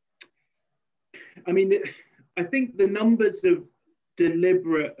mean, I think the numbers of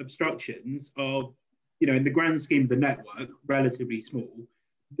deliberate obstructions are, you know, in the grand scheme of the network, relatively small.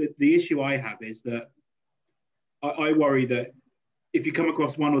 The issue I have is that I worry that if you come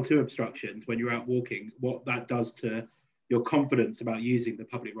across one or two obstructions when you're out walking, what that does to your confidence about using the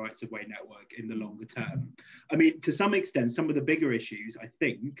public rights of way network in the longer term. I mean, to some extent, some of the bigger issues, I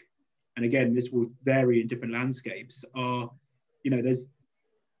think, and again, this will vary in different landscapes, are, you know, there's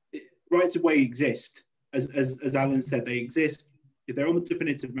rights of way exist. As Alan said, they exist. If they're on the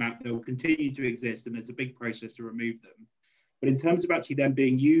definitive map, they'll continue to exist, and there's a big process to remove them. But in terms of actually them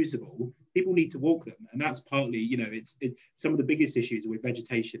being usable, people need to walk them. And that's partly, you know, some of the biggest issues are with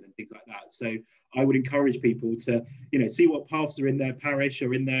vegetation and things like that. So I would encourage people to, you know, see what paths are in their parish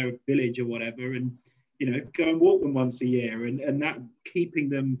or in their village or whatever, and, you know, go and walk them once a year. And that keeping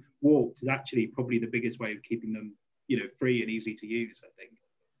them walked is actually probably the biggest way of keeping them, you know, free and easy to use, I think.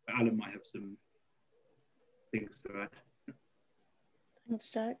 But Alan might have some things to add. Thanks,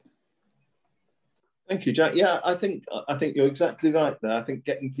 Jack. Thank you, Jack. Yeah, I think you're exactly right there. I think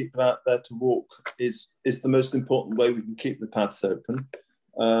getting people out there to walk is the most important way we can keep the paths open.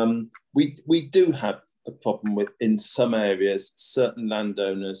 We do have a problem with, in some areas, certain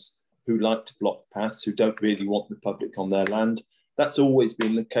landowners who like to block paths, who don't really want the public on their land. That's always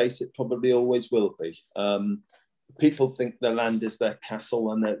been the case. It probably always will be. People think their land is their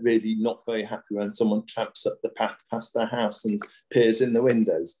castle, and they're really not very happy when someone tramps up the path past their house and peers in the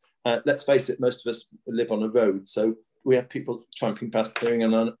windows. Let's face it, most of us live on a road, so we have people tramping past, peering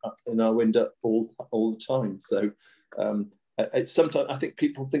in our window all the time. So it's sometimes, I think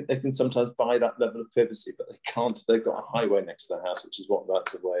people think they can sometimes buy that level of privacy, but they can't. They've got a highway next to their house, which is what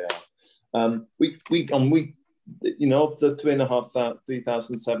rights of way are. We you know, of the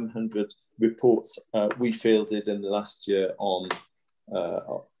 3,700 reports we fielded in the last year on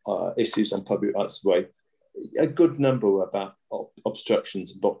issues on public rights of way, a good number were about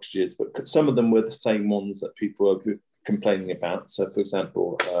obstructions and blockages, but some of them were the same ones that people were complaining about. So, for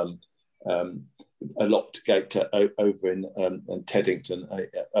example, a locked gate over in Teddington,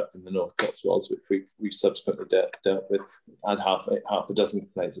 up in the North Cotswolds, which we subsequently dealt with. I had half a dozen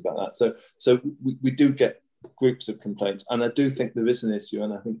complaints about that. So we do get groups of complaints, and I do think there is an issue,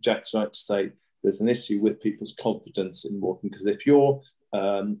 and I think Jack's right to say there's an issue with people's confidence in walking, because if you're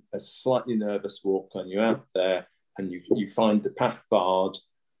a slightly nervous walker and you're out there and you find the path barred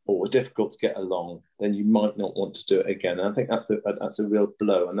or difficult to get along, then you might not want to do it again. And I think that's a real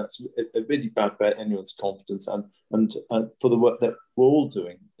blow, and that's a really bad for anyone's confidence and for the work that we're all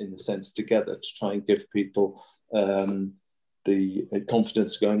doing, in the sense, together, to try and give people the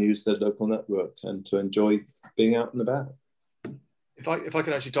confidence to go and use their local network and to enjoy being out and about. If I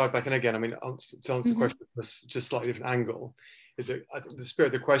could actually dive back in again, I mean, to answer the question from just slightly different angle, is that I think the spirit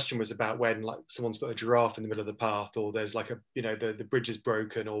of the question was about when, like, someone's put a giraffe in the middle of the path, or there's like the bridge is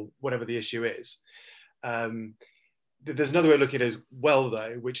broken, or whatever the issue is. There's another way of looking at it as well,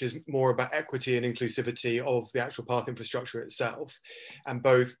 though, which is more about equity and inclusivity of the actual path infrastructure itself, and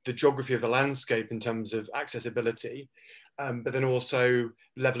both the geography of the landscape in terms of accessibility, but then also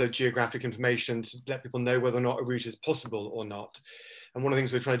level of geographic information to let people know whether or not a route is possible or not. And one of the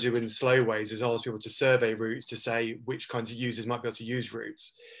things we're trying to do in Slowways is ask people to survey routes to say which kinds of users might be able to use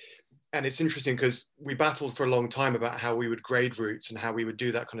routes. And it's interesting because we battled for a long time about how we would grade routes and how we would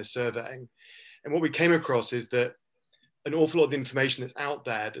do that kind of surveying. And what we came across is that an awful lot of the information that's out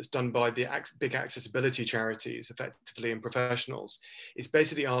there that's done by the big accessibility charities effectively and professionals is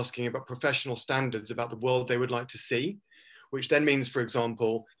basically asking about professional standards about the world they would like to see, which then means, for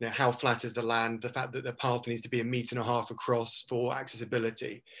example, how flat is the land, the fact that the path needs to be 1.5 meters across for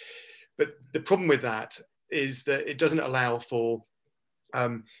accessibility. But the problem with that is that it doesn't allow for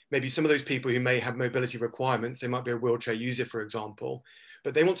maybe some of those people who may have mobility requirements. They might be a wheelchair user, for example,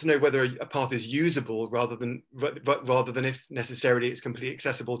 but they want to know whether a path is usable rather than if necessarily it's completely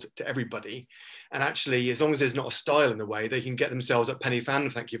accessible to everybody. And actually, as long as there's not a stile in the way, they can get themselves at Penny Fan,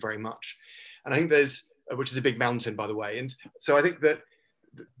 thank you very much. And I think there's, which is a big mountain, by the way. And so I think that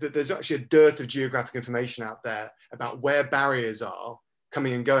there's actually a dearth of geographic information out there about where barriers are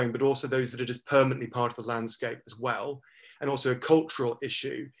coming and going, but also those that are just permanently part of the landscape as well. And also a cultural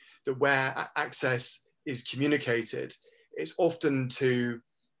issue that where access is communicated, it's often to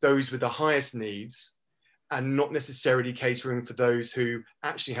those with the highest needs and not necessarily catering for those who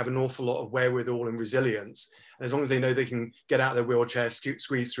actually have an awful lot of wherewithal and resilience. And as long as they know they can get out of their wheelchair,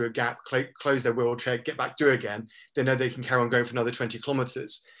 squeeze through a gap, close their wheelchair, get back through again, they know they can carry on going for another 20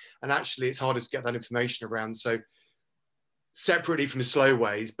 kilometers. And actually it's harder to get that information around. So separately from the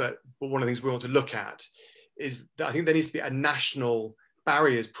Slowways, but one of the things we want to look at is that I think there needs to be a national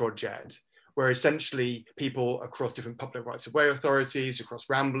barriers project where essentially people across different public rights of way authorities, across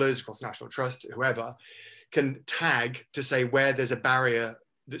Ramblers, across National Trust, whoever, can tag to say where there's a barrier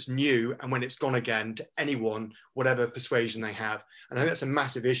that's new and when it's gone again to anyone, whatever persuasion they have. And I think that's a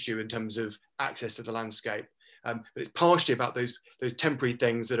massive issue in terms of access to the landscape. But it's partially about those temporary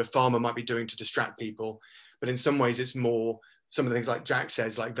things that a farmer might be doing to distract people. But in some ways it's more some of the things like Jack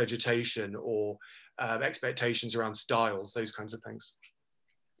says, like vegetation or expectations around styles, those kinds of things.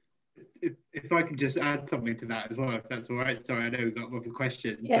 If I can just add something to that as well, if that's all right. Sorry, I know we've got other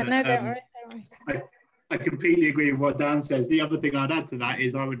questions. Yeah, but, no, don't worry. I completely agree with what Dan says. The other thing I'd add to that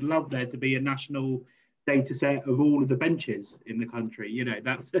is I would love there to be a national data set of all of the benches in the country. You know,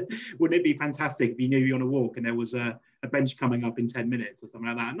 that's wouldn't it be fantastic if you knew you're on a walk and there was a bench coming up in 10 minutes or something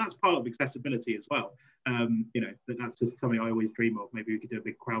like that? And that's part of accessibility as well. You know, that's just something I always dream of. Maybe we could do a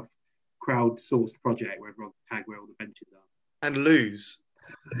big crowd-sourced project where everyone can tag where all the benches are. And lose.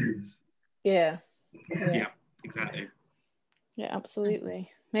 Yeah, exactly. Yeah, absolutely.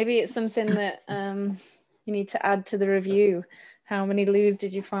 Maybe it's something that you need to add to the review. How many loos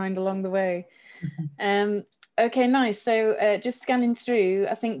did you find along the way? Okay, nice. So just scanning through,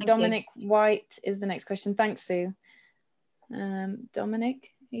 I think Dominic White is the next question. Thanks, Sue.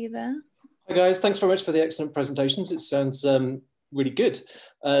 Dominic, are you there? Hi guys, thanks very much for the excellent presentations. It sounds really good.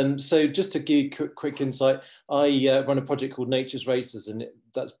 So just to give you a quick insight, I run a project called Nature's Races, and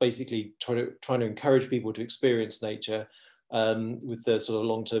that's basically trying to encourage people to experience nature with the sort of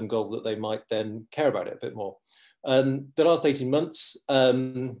long-term goal that they might then care about it a bit more. The last 18 months,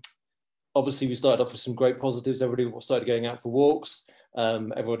 obviously we started off with some great positives. Everybody started going out for walks.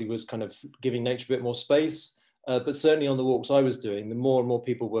 Everybody was kind of giving nature a bit more space. But certainly on the walks I was doing, the more and more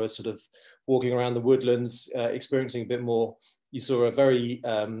people were sort of walking around the woodlands, experiencing a bit more. You saw a very,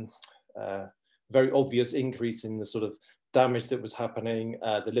 very obvious increase in the sort of damage that was happening,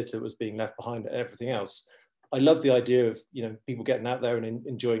 the litter that was being left behind, and everything else. I love the idea of, you know, people getting out there and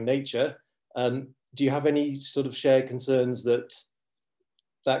enjoying nature. Do you have any sort of shared concerns that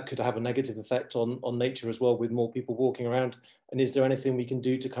could have a negative effect on nature as well, with more people walking around? And is there anything we can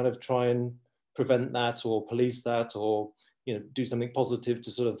do to kind of try and prevent that or police that, or, you know, do something positive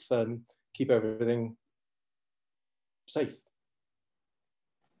to sort of keep everything safe?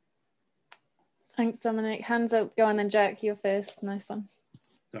 Thanks, Dominic. Hands up. Go on then, Jack. You're first. Nice one.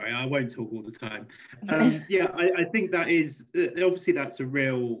 Sorry, I won't talk all the time. Yeah, I think that is obviously that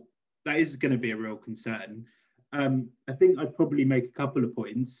is going to be a real concern. I think I'd probably make a couple of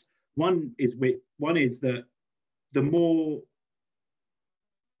points. One is that the more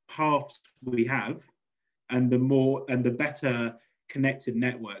paths we have, and the better connected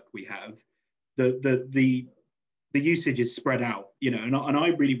network we have, the usage is spread out, you know, and I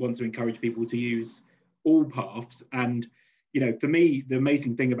really want to encourage people to use all paths. And, you know, for me, the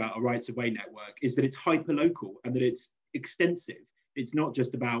amazing thing about a rights of way network is that it's hyper local and that it's extensive. It's not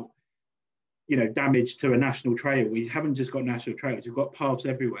just about, you know, damage to a national trail. We haven't just got national trails, we've got paths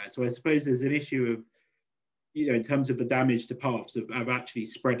everywhere. So I suppose there's an issue of, you know, in terms of the damage to paths of actually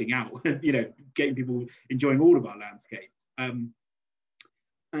spreading out, you know, getting people enjoying all of our landscape.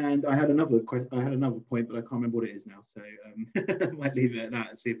 And I had another point, but I can't remember what it is now. So I might leave it at that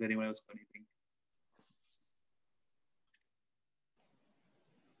and see if anyone else got anything.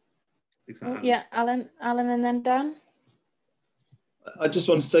 Oh, yeah, Alan, and then Dan. I just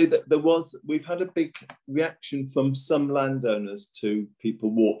want to say that we've had a big reaction from some landowners to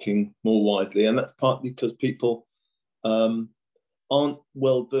people walking more widely, and that's partly because people aren't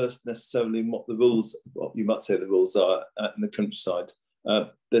well versed necessarily in what you might say the rules are in the countryside.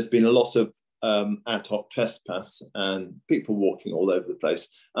 There's been a lot of ad hoc trespass and people walking all over the place,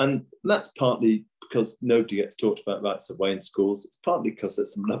 and that's partly because nobody gets taught about rights of way in schools. It's partly because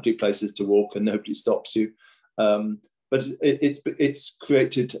there's some lovely places to walk and nobody stops you. But it's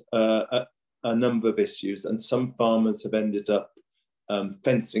created a number of issues, and some farmers have ended up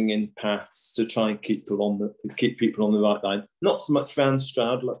fencing in paths to try and keep people on the right line. Not so much around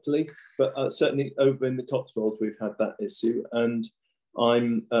Stroud, luckily, but certainly over in the Cotswolds we've had that issue, and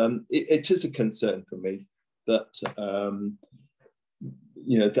it is a concern for me that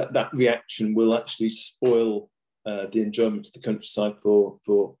that reaction will actually spoil the enjoyment of the countryside for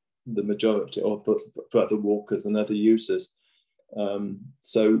the majority, or for other walkers and other users.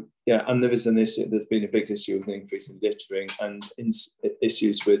 So yeah, and there is an issue. There's been a big issue with increasing littering and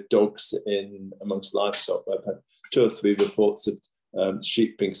issues with dogs amongst livestock. I've had 2 or 3 reports of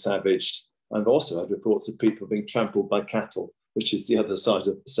sheep being savaged. I've also had reports of people being trampled by cattle, which is the other side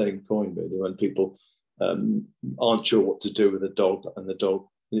of the same coin, really, when people aren't sure what to do with a dog, and the dog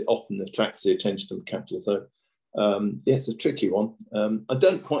often attracts the attention of the cattle. So yeah, it's a tricky one. I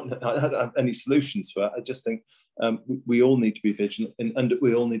don't have any solutions for it. I just think we all need to be vigilant, and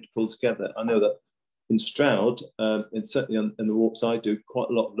we all need to pull together. I know that in Stroud, and certainly in the walks I do, quite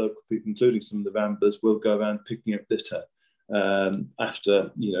a lot of local people, including some of the Ramblers, will go around picking up litter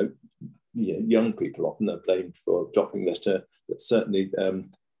after, young people often are blamed for dropping litter, but certainly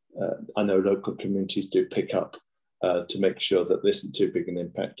I know local communities do pick up to make sure that there isn't too big an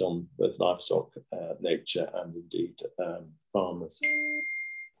impact on both livestock, nature, and indeed farmers.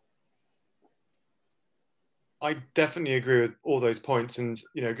 I definitely agree with all those points, and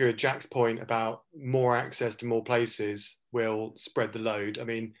agree with Jack's point about more access to more places will spread the load. I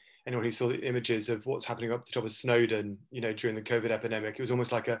mean, anyone who saw the images of what's happening up the top of Snowdon, during the COVID epidemic, it was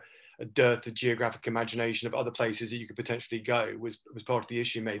almost like a dearth of geographic imagination of other places that you could potentially go was part of the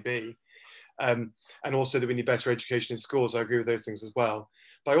issue, maybe. And also that we need better education in schools. I agree with those things as well.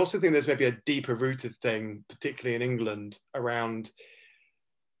 But I also think there's maybe a deeper rooted thing, particularly in England, around,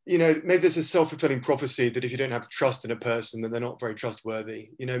 maybe there's a self-fulfilling prophecy that if you don't have trust in a person, then they're not very trustworthy.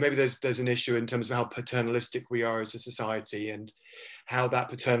 Maybe there's an issue in terms of how paternalistic we are as a society, and how that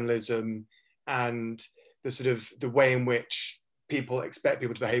paternalism and the way in which people expect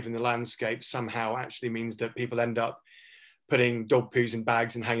people to behave in the landscape somehow actually means that people end up putting dog poos in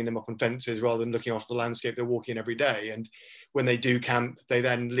bags and hanging them up on fences rather than looking after the landscape they're walking every day. And when they do camp, they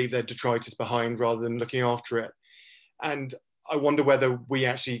then leave their detritus behind rather than looking after it. And I wonder whether we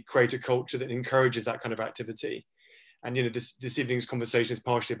actually create a culture that encourages that kind of activity. And this evening's conversation is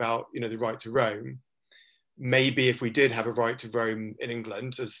partially about the right to roam. Maybe if we did have a right to roam in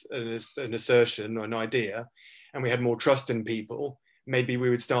England as an assertion or an idea, and we had more trust in people, maybe we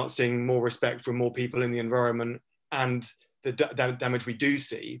would start seeing more respect for more people in the environment, and the damage we do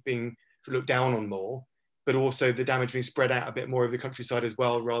see being looked down on more, but also the damage being spread out a bit more over the countryside as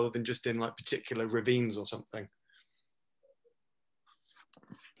well, rather than just in like particular ravines or something.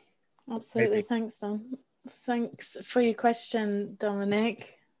 Absolutely. Thanks, Don. Thanks for your question,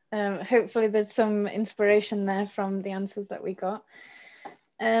 Dominic. Hopefully there's some inspiration there from the answers that we got.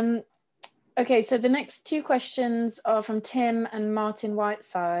 Okay, so the next 2 questions are from Tim and Martin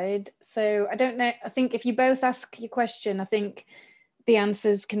Whiteside. So I don't know, I think if you both ask your question, I think the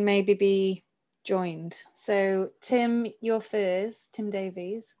answers can maybe be joined. So Tim, you're first, Tim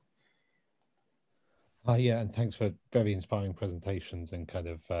Davies. Yeah, and thanks for very inspiring presentations and kind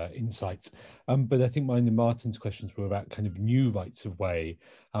of insights. But I think mine and Martin's questions were about kind of new rights of way,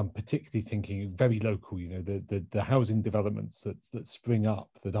 particularly thinking very local, the housing developments that spring up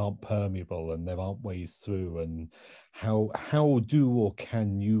that aren't permeable and there aren't ways through, and how do or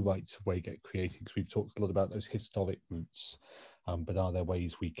can new rights of way get created? Because we've talked a lot about those historic routes, but are there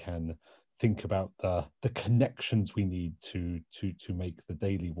ways we can think about the connections we need to make the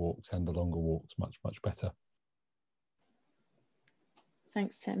daily walks and the longer walks much better?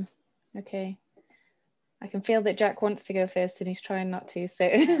 Thanks, Tim. Okay, I can feel that Jack wants to go first and he's trying not to, so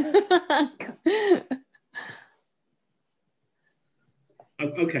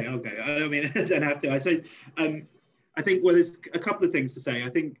okay. I mean, I don't have to. I suppose I think, well, there's a couple of things to say. I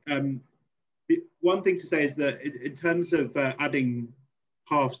think one thing to say is that in terms of adding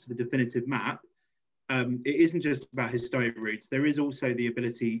paths to the definitive map, it isn't just about historic routes. There is also the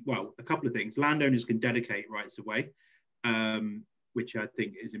ability, well, a couple of things. Landowners can dedicate rights of way, which I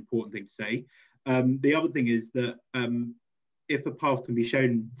think is an important thing to say. The other thing is that if a path can be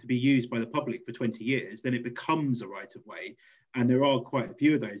shown to be used by the public for 20 years, then it becomes a right of way. And there are quite a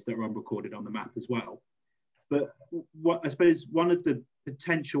few of those that are unrecorded on the map as well. But what I suppose one of the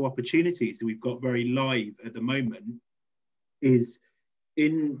potential opportunities that we've got very live at the moment is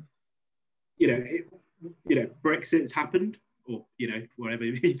in, Brexit's happened, or, whatever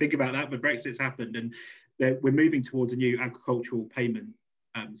you think about that, but Brexit's happened, and we're moving towards a new agricultural payment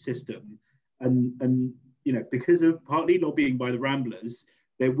system. And because of partly lobbying by the Ramblers,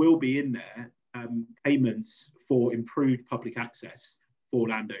 there will be in there payments for improved public access for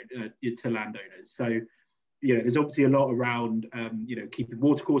to landowners. So, there's obviously a lot around, keeping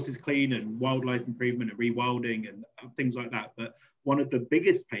watercourses clean and wildlife improvement and rewilding and things like that. But one of the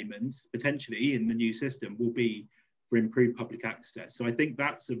biggest payments potentially in the new system will be for improved public access. So I think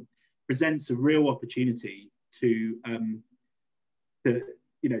that presents a real opportunity to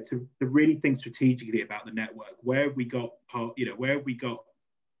really think strategically about the network. Where have we got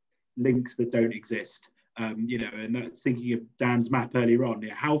links that don't exist? And that's thinking of Dan's map earlier on.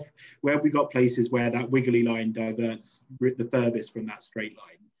 Where have we got places where that wiggly line diverts the furthest from that straight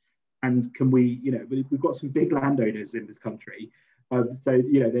line? And can we, we've got some big landowners in this country, so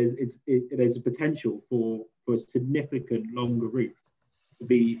there's a potential for significant longer routes to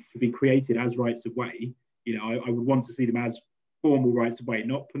be created as rights of way. I would want to see them as formal rights of way,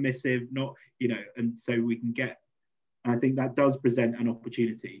 not permissive, not and so we can get. And I think that does present an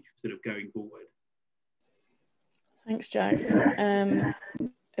opportunity sort of going forward. Thanks, Jack.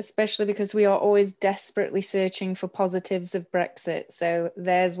 Especially because we are always desperately searching for positives of Brexit. So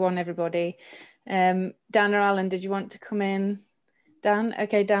there's one, everybody. Dan or Alan, did you want to come in? Dan?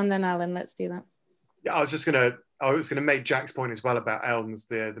 Okay, Dan, then Alan, let's do that. Yeah, I was gonna make Jack's point as well about ELMS,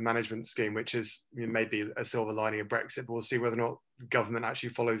 the management scheme, which is maybe a silver lining of Brexit, but we'll see whether or not the government actually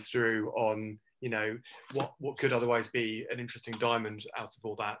follows through on, what could otherwise be an interesting diamond out of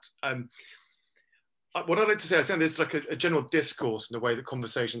all that. What I'd like to say, I think there's like a general discourse in the way that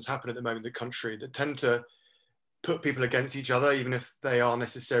conversations happen at the moment in the country that tend to put people against each other, even if they are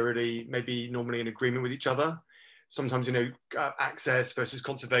necessarily maybe normally in agreement with each other. Sometimes, access versus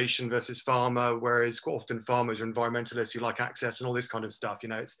conservation versus farmer, whereas quite often farmers are environmentalists who like access and all this kind of stuff.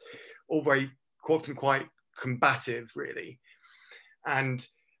 It's all very quite often quite combative, really. And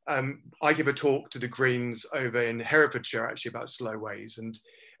I give a talk to the Greens over in Herefordshire actually about slowways, and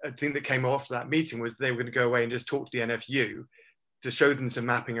a thing that came off that meeting was they were going to go away and just talk to the NFU to show them some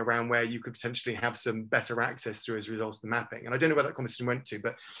mapping around where you could potentially have some better access through as a result of the mapping. And I don't know where that conversation went to,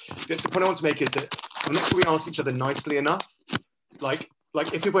 but the point I want to make is that unless we ask each other nicely enough, like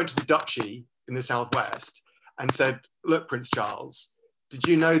if we went to the Duchy in the Southwest and said, look, Prince Charles, did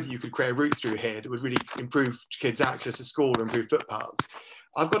you know that you could create a route through here that would really improve kids' access to school or improve footpaths?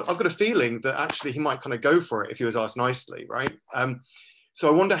 I've got a feeling that actually he might kind of go for it if he was asked nicely, right? So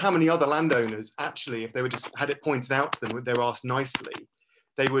I wonder how many other landowners actually, if they were just had it pointed out to them, they were asked nicely,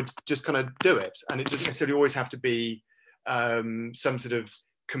 they would just kind of do it. And it doesn't necessarily always have to be some sort of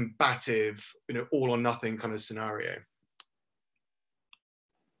combative, all or nothing kind of scenario.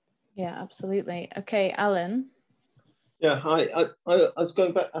 Yeah, absolutely. Okay, Alan. Yeah, hi. I was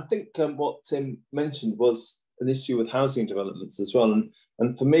going back. I think what Tim mentioned was an issue with housing developments as well.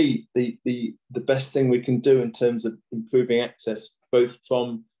 And for me, the best thing we can do in terms of improving access both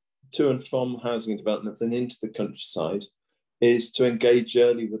to and from housing developments and into the countryside is to engage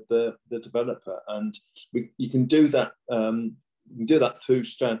early with the developer. And you can do that. You can do that through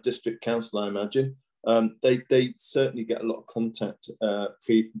Stroud District Council, I imagine. They certainly get a lot of contact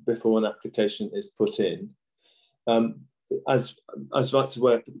before an application is put in. As rights of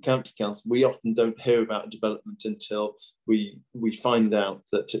way at the county council, we often don't hear about a development until we find out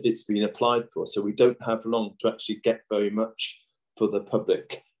that it's been applied for. So we don't have long to actually get very much for the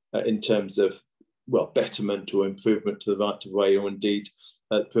public in terms of, well, betterment or improvement to the right of way, or indeed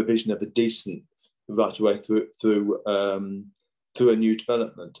provision of a decent right of way through a new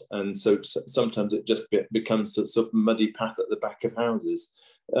development. And so sometimes it just becomes a sort of muddy path at the back of houses.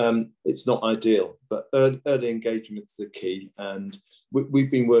 It's not ideal, but early engagement is the key. And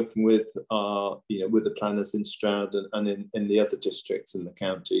we've been working with with the planners in Stroud and in the other districts in the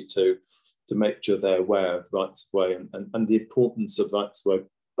county to make sure they're aware of rights of way and the importance of rights of way,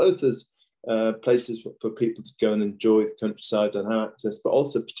 both as places for people to go and enjoy the countryside and have access, but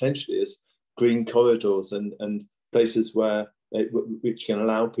also potentially as green corridors and places which can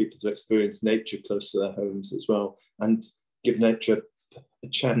allow people to experience nature close to their homes as well, and give nature a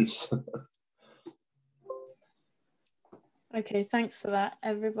chance. Okay, thanks for that,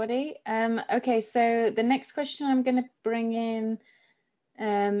 everybody. Okay, so the next question I'm going to bring in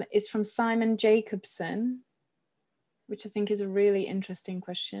is from Simon Jacobson, which I think is a really interesting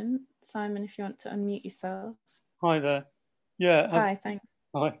question. Simon, if you want to unmute yourself. Hi there. Yeah. Hi, thanks.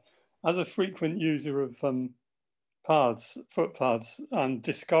 Hi. As a frequent user of footpaths and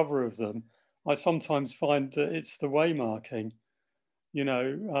discoverer of them, I sometimes find that it's the way marking, you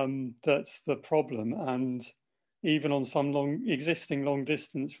know, that's the problem. And even on some existing long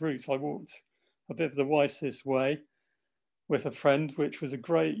distance routes, I walked a bit of the Wysis Way with a friend, which was a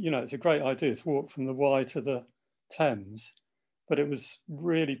great, you know, it's a great idea to walk from the Wye to the Thames, but it was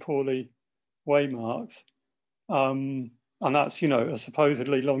really poorly waymarked. And that's, you know, a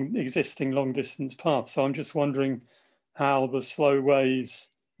supposedly existing long distance path. So I'm just wondering how the slow ways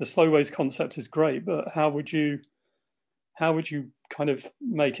concept is great, but how would you kind of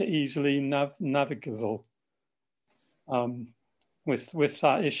make it easily navigable with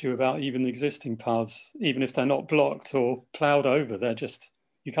that issue about even existing paths, even if they're not blocked or ploughed over, they're just,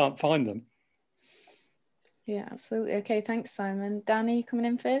 you can't find them. Yeah, absolutely. Okay, thanks, Simon. Danny, coming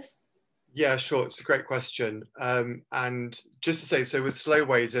in first? Yeah, sure. It's a great question. And just to say, so with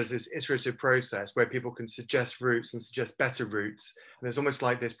slowways, there's this iterative process where people can suggest routes and suggest better routes. And there's almost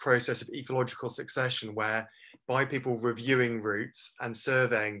like this process of ecological succession where by people reviewing routes and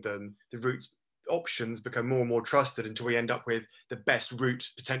surveying them, the routes options become more and more trusted until we end up with the best route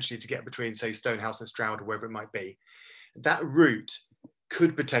potentially to get between, say, Stonehouse and Stroud or wherever it might be. That route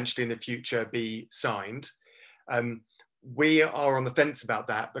could potentially in the future be signed. We are on the fence about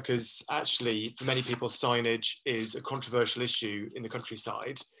that because actually for many people signage is a controversial issue in the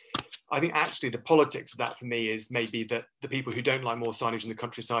countryside. I think actually the politics of that for me is maybe that the people who don't like more signage in the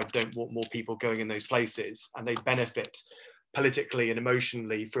countryside don't want more people going in those places, and they benefit politically and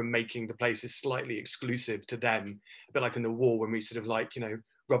emotionally from making the places slightly exclusive to them, a bit like in the war when we sort of like, you know,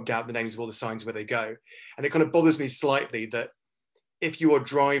 rubbed out the names of all the signs where they go. And it kind of bothers me slightly that if you are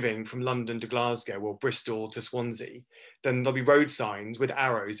driving from London to Glasgow or Bristol to Swansea, then there'll be road signs with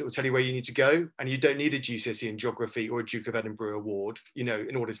arrows that will tell you where you need to go. And you don't need a GCSE in geography or a Duke of Edinburgh award, you know,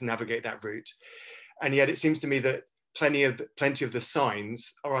 in order to navigate that route. And yet it seems to me that plenty of the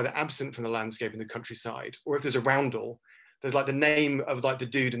signs are either absent from the landscape in the countryside, or if there's a roundel, there's like the name of like the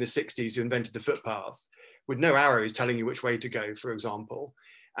dude in the 60s who invented the footpath with no arrows telling you which way to go, for example.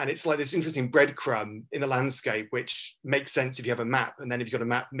 And it's like this interesting breadcrumb in the landscape, which makes sense if you have a map. And then if you've got a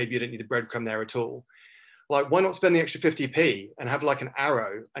map, maybe you don't need the breadcrumb there at all. Like, why not spend the extra 50p and have like an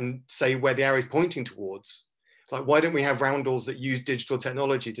arrow and say where the arrow is pointing towards? Like, why don't we have roundels that use digital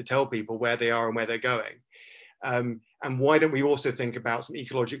technology to tell people where they are and where they're going? And why don't we also think about some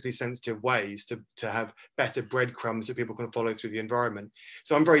ecologically sensitive ways to have better breadcrumbs that people can follow through the environment?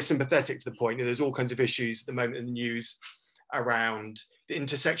 So I'm very sympathetic to the point that there's all kinds of issues at the moment in the news around the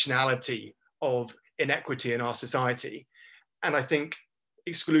intersectionality of inequity in our society. And I think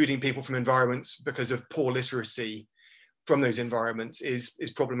excluding people from environments because of poor literacy from those environments is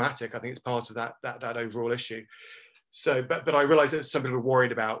problematic. I think it's part of that overall issue. So, but I realize that some people are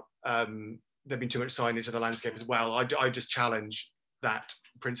worried about there being too much signage in the landscape as well. I just challenge that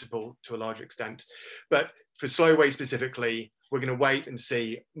principle to a large extent. But for slowway specifically, we're going to wait and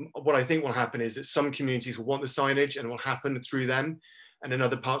see. What I think will happen is that some communities will want the signage and it will happen through them. And in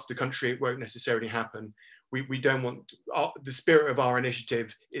other parts of the country, it won't necessarily happen. We don't want, the spirit of our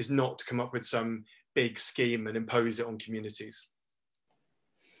initiative is not to come up with some big scheme and impose it on communities.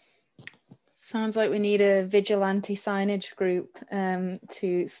 Sounds like we need a vigilante signage group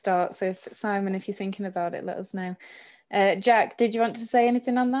to start. So Simon, if you're thinking about it, let us know. Jack, did you want to say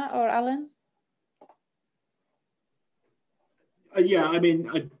anything on that, or Alan? Yeah, I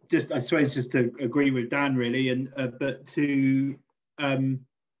mean, I suppose just to agree with Dan really, and but to, I mean,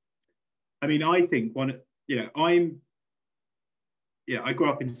 I think I grew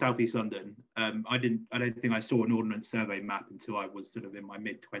up in Southeast London. I don't think I saw an ordnance survey map until I was sort of in my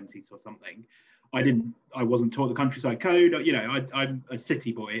mid-20s or something. I wasn't taught the countryside code. You know, I'm a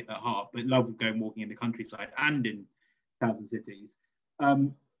city boy at heart, but love going walking in the countryside and in towns and cities.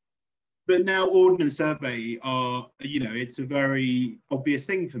 But now ordnance survey are, you know, it's a very obvious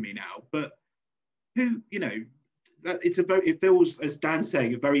thing for me now. But who, you know, it feels, as Dan's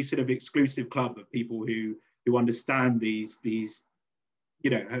saying, a very sort of exclusive club of people who understand these, you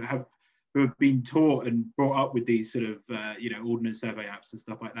know, who have been taught and brought up with these sort of, you know, ordnance survey apps and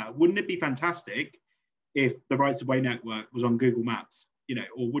stuff like that. Wouldn't it be fantastic if the Rights of Way network was on Google Maps, you know,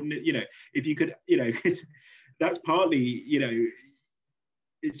 or wouldn't it, you know, if you could, you know, that's partly, you know,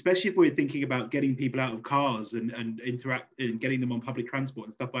 especially if we're thinking about getting people out of cars and interact and getting them on public transport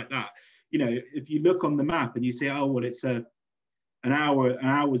and stuff like that. You know, if you look on the map and you say, oh, well, it's an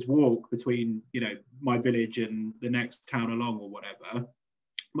hour's walk between, you know, my village and the next town along or whatever.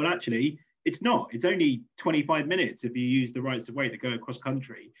 Well, actually, it's not. It's only 25 minutes if you use the rights of way to go across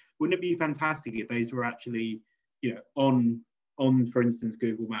country. Wouldn't it be fantastic if those were actually, you know, on for instance,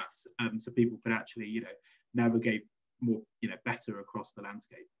 Google Maps, so people could actually, you know, navigate more, you know, better across the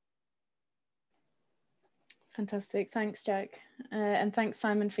landscape. Fantastic, thanks, Jack, and thanks,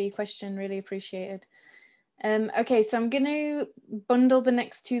 Simon, for your question. Really appreciated. Okay, so I'm going to bundle the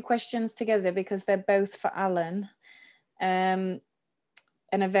next two questions together because they're both for Alan,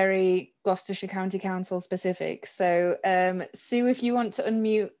 and are very Gloucestershire County Council specific. So Sue, if you want to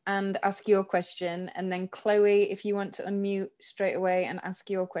unmute and ask your question, and then Chloe, if you want to unmute straight away and ask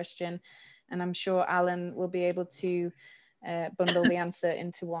your question, and I'm sure Alan will be able to bundle the answer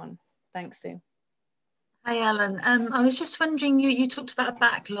into one. Thanks, Sue. Hi, Alan. I was just wondering, you talked about a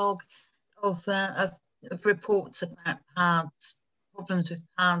backlog of reports about paths, problems with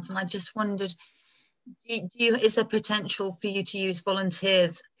paths, and I just wondered, is there potential for you to use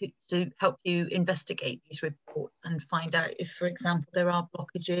volunteers to help you investigate these reports and find out if, for example, there are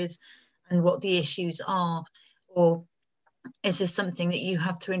blockages and what the issues are, or is this something that you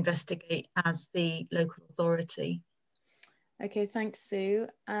have to investigate as the local authority? Okay, thanks, Sue.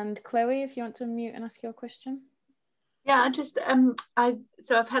 And Chloe, if you want to unmute and ask your question. Yeah, I just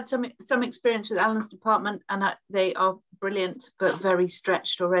so I've had some experience with Alan's department, and they are brilliant but very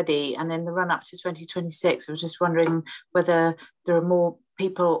stretched already. And in the run up to 2026, I was just wondering whether there are more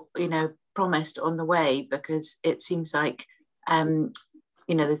people, you know, promised on the way, because it seems like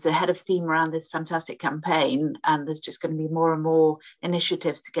you know, there's a head of steam around this fantastic campaign, and there's just going to be more and more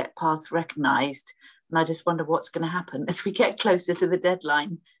initiatives to get paths recognised. And I just wonder what's going to happen as we get closer to the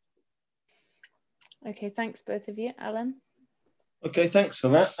deadline. Okay, thanks both of you. Alan? Okay, thanks for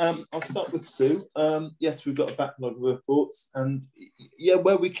that. I'll start with Sue. Yes, we've got a backlog of reports, and yeah,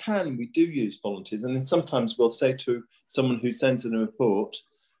 where we can, we do use volunteers. And then sometimes we'll say to someone who sends in a report,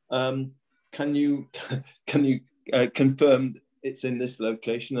 can you confirm it's in this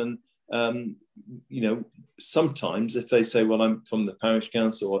location? And you know, sometimes if they say, well, I'm from the parish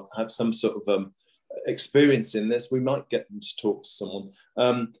council or have some sort of experience in this, we might get them to talk to someone.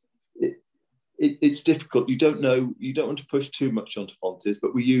 It's difficult. You don't know, you don't want to push too much onto volunteers,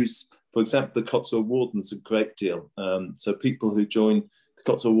 but we use, for example, the Cotswold Wardens a great deal. So people who join the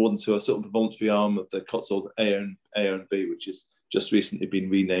Cotswold Wardens, who are sort of the voluntary arm of the Cotswold A&B, which has just recently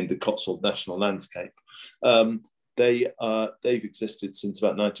been renamed the Cotswold National Landscape. They've existed since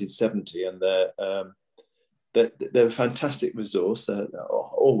about 1970, and they're a fantastic resource. They're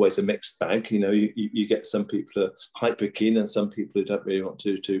always a mixed bag. You know, you get some people who are hyper keen and some people who don't really want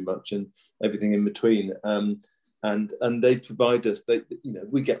to do too much, and everything in between. And they provide us, you know,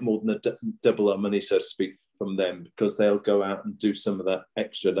 we get more than double our money, so to speak, from them, because they'll go out and do some of that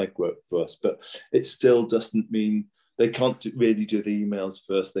extra legwork for us. But it still doesn't mean they can't really do the emails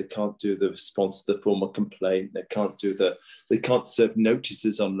first. They can't do the response to the formal complaint. They can't serve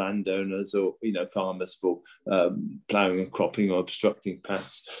notices on landowners or, you know, farmers for ploughing and cropping or obstructing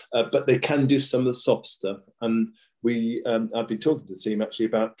paths. But they can do some of the soft stuff. And I've been talking to the team actually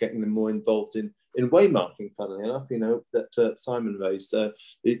about getting them more involved in waymarking. Funnily enough, you know, that Simon raised.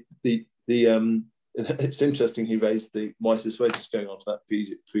 It's interesting he raised the wisest way, just going on to that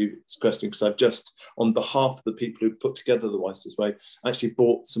previous question, because I've just, on behalf of the people who put together the wisest way, actually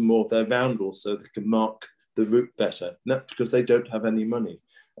bought some more of their roundels so they can mark the route better. And that's because they don't have any money.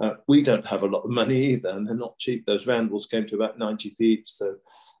 We don't have a lot of money either, and they're not cheap. Those roundels came to about 90p each. So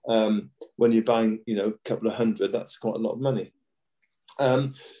when you're buying, you know, a couple of hundred, that's quite a lot of money.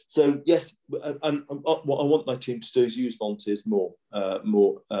 So yes, and what I want my team to do is use volunteers more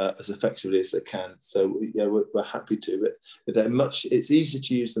as effectively as they can. So yeah, we're happy to. It's easy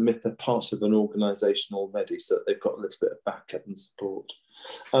to use them if they're part of an organisation already, so that they've got a little bit of backup and support.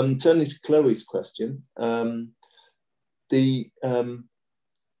 Turning to Chloe's question, there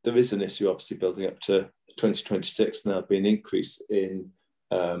is an issue obviously building up to 2026. Now, being an increase in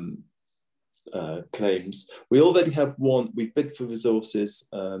claims. We already have one. We bid for resources.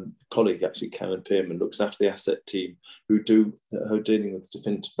 Colleague actually, Karen Pearman, looks after the asset team who are dealing with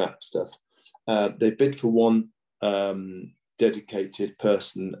definitive map stuff. They bid for one dedicated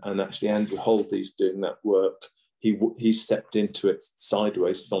person, and actually Andrew Holdy's doing that work. He stepped into it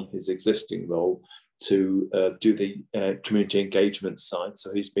sideways from his existing role to do the community engagement side.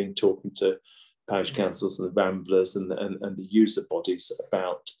 So he's been talking to parish councils and the Ramblers and the user bodies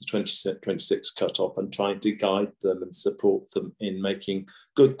about the 2026 cut-off, and trying to guide them and support them in making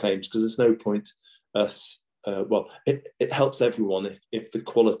good claims, because there's no point us, well, it helps everyone if the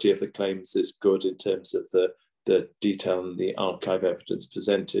quality of the claims is good in terms of the detail and the archive evidence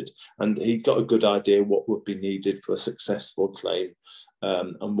presented. And he got a good idea what would be needed for a successful claim,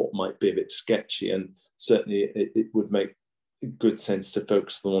 and what might be a bit sketchy, and certainly it would make good sense to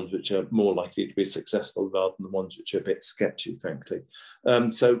focus on the ones which are more likely to be successful rather than the ones which are a bit sketchy, frankly.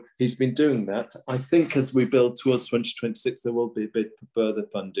 So he's been doing that. I think as we build towards 2026, there will be a bit for further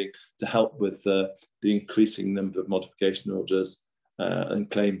funding to help with the increasing number of modification orders and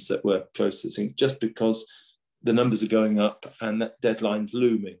claims that we're processing, just because the numbers are going up and that deadline's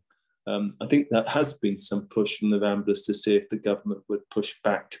looming. I think that has been some push from the Ramblers to see if the government would push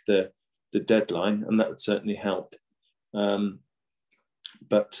back the deadline, and that would certainly help.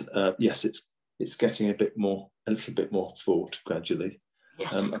 But yes, it's getting a little bit more fraught gradually.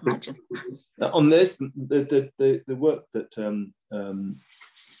 Yes, I imagine. On this, the work that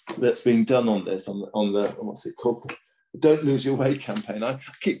that's being done on this, on the what's it called? Don't Lose Your Way campaign. I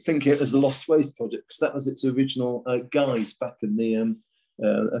keep thinking it was the Lost Ways project, because that was its original guise back in the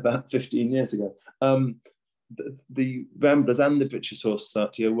about 15 years ago. The Ramblers and the British Horse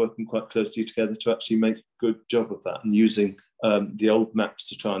Society are working quite closely together to actually make a good job of that, and using the old maps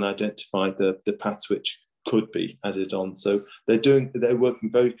to try and identify the paths which could be added on. So they're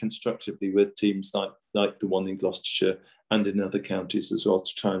working very constructively with teams like the one in Gloucestershire and in other counties as well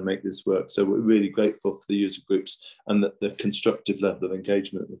to try and make this work. So we're really grateful for the user groups and the constructive level of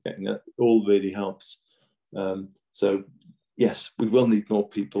engagement we're getting. It all really helps. So yes, we will need more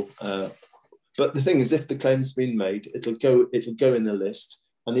people. But the thing is, if the claim's been made, it'll go in the list,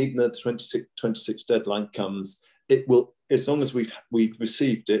 and even though the 26 deadline comes, it will, as long as we've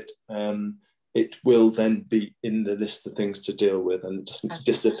received it, it will then be in the list of things to deal with, and it doesn't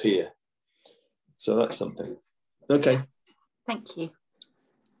disappear. So that's something. Okay. Thank you.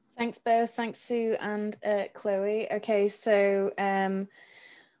 Thanks, both. Thanks, Sue and Chloe. Okay, so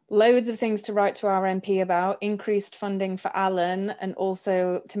loads of things to write to our MP about, increased funding for Alan, and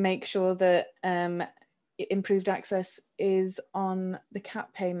also to make sure that improved access is on the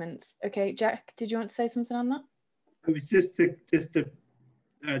CAP payments. Okay, Jack, did you want to say something on that? It was just to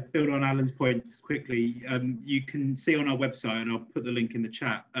build on Alan's point quickly. You can see on our website, and I'll put the link in the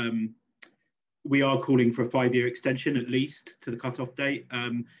chat, we are calling for a 5-year extension at least to the cutoff date,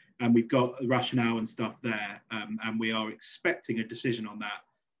 and we've got the rationale and stuff there, and we are expecting a decision on that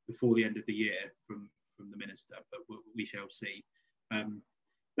before the end of the year from the minister, but we shall see.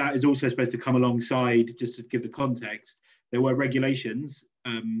 That is also supposed to come alongside, just to give the context, there were regulations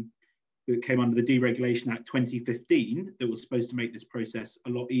that came under the Deregulation Act 2015 that was supposed to make this process a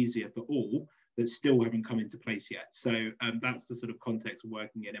lot easier for all, that still haven't come into place yet. So that's the sort of context we're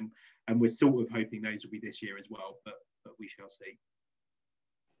working in, and we're sort of hoping those will be this year as well, but we shall see.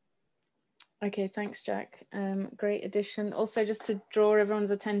 Okay, thanks, Jack. Great addition. Also, just to draw everyone's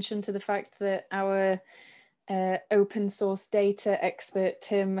attention to the fact that our open source data expert,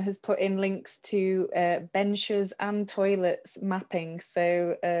 Tim, has put in links to benches and toilets mapping.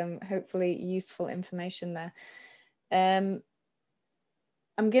 So hopefully useful information there.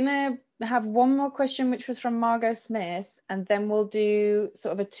 I'm gonna have one more question, which was from Margot Smith, and then we'll do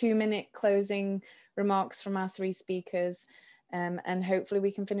sort of a 2-minute closing remarks from our 3 speakers. And hopefully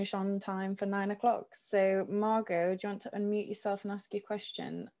we can finish on time for 9 o'clock. So Margot, do you want to unmute yourself and ask your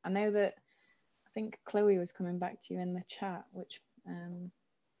question? I know that, I think Chloe was coming back to you in the chat, which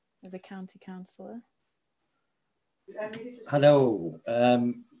is a county councillor. Hello,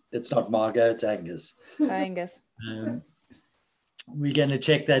 it's not Margot, it's Angus. Hi, Angus. We're going to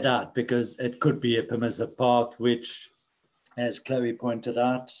check that out, because it could be a permissive path, which, as Chloe pointed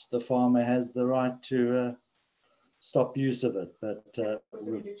out, the farmer has the right to stop use of it, but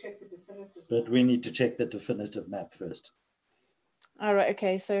we need to check the definitive map first. All right,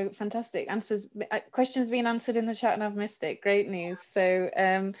 okay, so fantastic. Questions being answered in the chat and I've missed it. Great news. So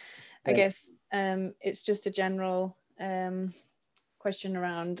I guess it's just a general question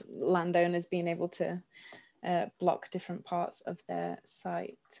around landowners being able to block different parts of their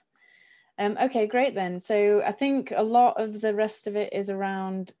site. Okay, great then. So I think a lot of the rest of it is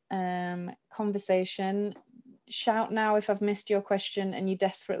around conversation. Shout now if I've missed your question and you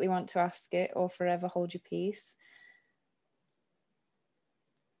desperately want to ask it, or forever hold your peace.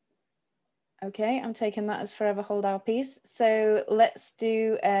 Okay, I'm taking that as forever hold our peace. So let's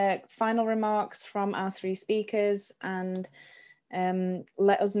do final remarks from our 3 speakers, and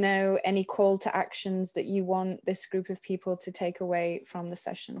Let us know any call to actions that you want this group of people to take away from the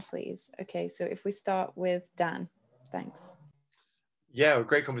session, please. Okay, so if we start with Dan, thanks. Yeah,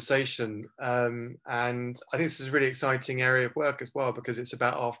 great conversation. And I think this is a really exciting area of work as well, because it's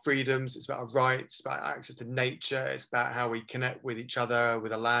about our freedoms, it's about our rights, it's about access to nature, it's about how we connect with each other,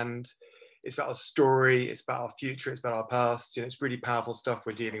 with the land. It's about our story, it's about our future, it's about our past. You know, it's really powerful stuff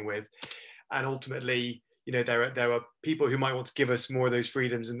we're dealing with. And ultimately, you know, there are people who might want to give us more of those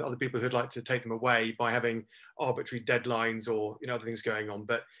freedoms and other people who'd like to take them away by having arbitrary deadlines or, you know, other things going on.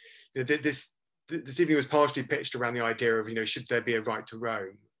 But you know, this evening was partially pitched around the idea of, you know, should there be a right to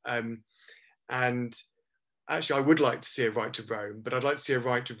roam? And actually, I would like to see a right to roam, but I'd like to see a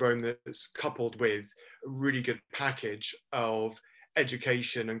right to roam that's coupled with a really good package of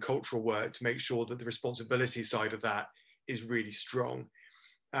education and cultural work to make sure that the responsibility side of that is really strong.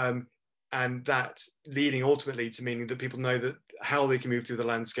 And that leading ultimately to meaning that people know that how they can move through the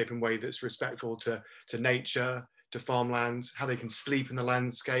landscape in a way that's respectful to nature, to farmlands, how they can sleep in the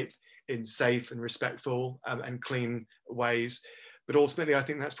landscape in safe and respectful and clean ways. But ultimately, I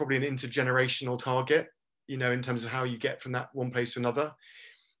think that's probably an intergenerational target, you know, in terms of how you get from that one place to another.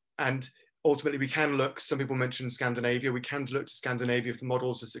 And ultimately, we can look, some people mentioned Scandinavia, we can look to Scandinavia for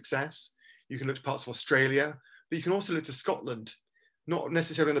models of success. You can look to parts of Australia, but you can also look to Scotland, not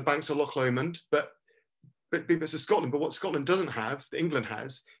necessarily on the banks of Loch Lomond, but bits of Scotland. But what Scotland doesn't have, that England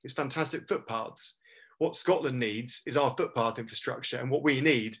has, is fantastic footpaths. What Scotland needs is our footpath infrastructure, and what we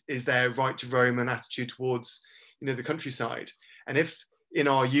need is their right to roam and attitude towards, you know, the countryside. And if in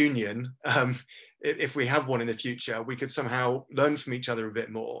our union, if we have one in the future, we could somehow learn from each other a bit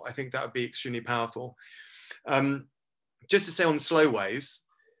more. I think that would be extremely powerful. Just to say on slowways,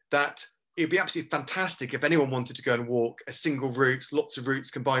 that it'd be absolutely fantastic if anyone wanted to go and walk a single route, lots of routes,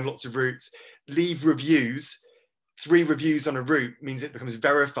 combine lots of routes, leave reviews. 3 reviews on a route means it becomes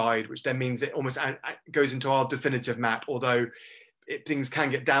verified, which then means it almost goes into our definitive map, although things can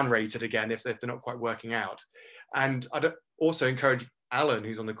get downrated again if they're not quite working out. And I'd also encourage Alan,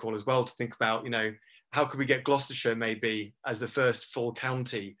 who's on the call as well, to think about, you know, how could we get Gloucestershire maybe as the first full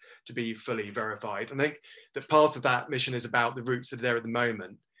county to be fully verified? And I think that part of that mission is about the routes that are there at the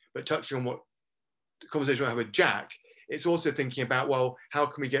moment. But touching on what the conversation we have with Jack, it's also thinking about, well, how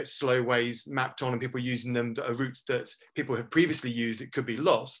can we get slowways mapped on and people using them that are routes that people have previously used that could be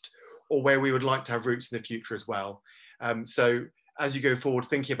lost, or where we would like to have routes in the future as well. So as you go forward,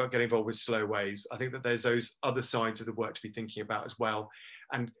 thinking about getting involved with slowways, I think that there's those other sides of the work to be thinking about as well.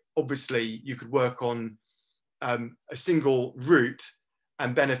 And obviously you could work on a single route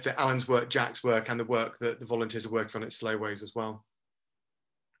and benefit Alan's work, Jack's work, and the work that the volunteers are working on at slowways as well.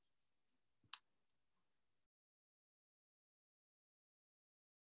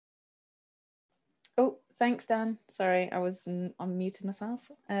 Oh, thanks, Dan. Sorry, I was unmuted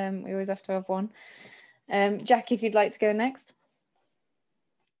myself. We always have to have one. Jack, if you'd like to go next.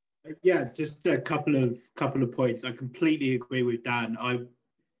 Yeah, just a couple of points. I completely agree with Dan.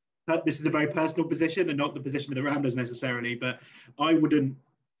 This is a very personal position and not the position of the Ramblers necessarily, but I wouldn't,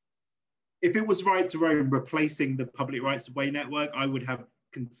 if it was right to roam replacing the public rights of way network, I would have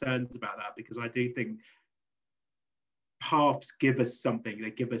concerns about that, because I do think paths give us something.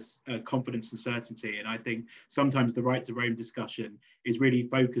 They give us confidence and certainty, and I think sometimes the right to roam discussion is really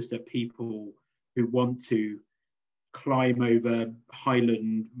focused at people who want to climb over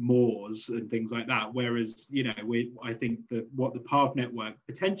highland moors and things like that, whereas, you know, I think that what the path network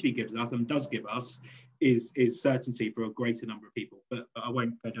potentially gives us and does give us is certainty for a greater number of people, but I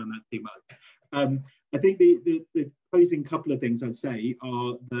won't go down that too much. I think the closing couple of things I'd say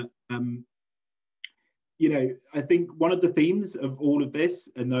are that you know, I think one of the themes of all of this,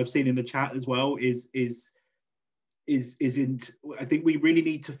 and I've seen in the chat as well, is I think we really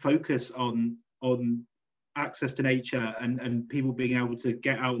need to focus on access to nature and people being able to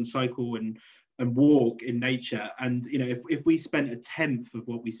get out and cycle and walk in nature. And, you know, if we spent 1/10 of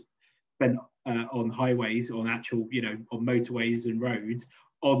what we spent on highways, on actual, you know, on motorways and roads,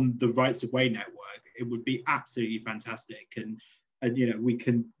 on the rights of way network, it would be absolutely fantastic. And you know,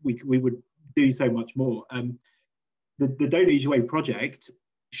 we would do so much more. The Don't Lose Your Way project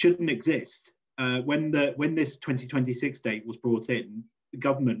shouldn't exist. When this 2026 date was brought in, the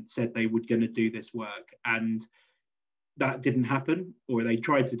government said they were going to do this work, and that didn't happen, or they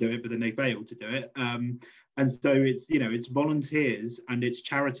tried to do it, but then they failed to do it. And so it's, you know, it's volunteers and it's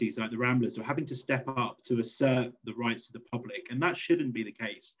charities like the Ramblers are having to step up to assert the rights of the public, and that shouldn't be the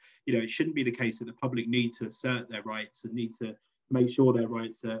case. You know, it shouldn't be the case that the public need to assert their rights and need to make sure their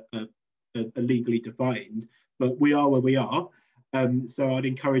rights are legally defined, but we are where we are. So I'd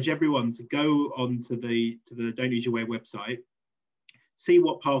encourage everyone to go onto the Don't Lose Your Way website, see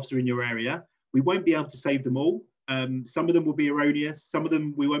what paths are in your area. We won't be able to save them all. Some of them will be erroneous. Some of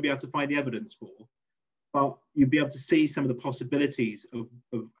them we won't be able to find the evidence for. But you'll be able to see some of the possibilities of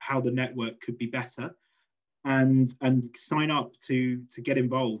how the network could be better, and sign up to get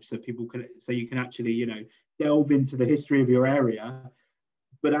involved, so people can, so you can actually, you know, delve into the history of your area,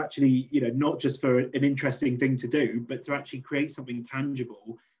 but actually, you know, not just for an interesting thing to do, but to actually create something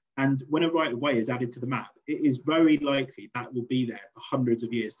tangible. And when a right of way is added to the map, it is very likely that will be there for hundreds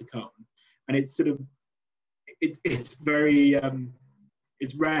of years to come. And it's sort of, it's very,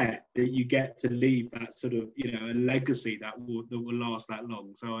 it's rare that you get to leave that sort of, you know, a legacy that will last that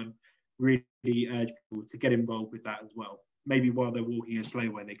long. So I really urge people to get involved with that as well. Maybe while they're walking a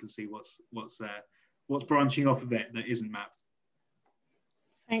slowway, they can see what's branching off of it that isn't mapped.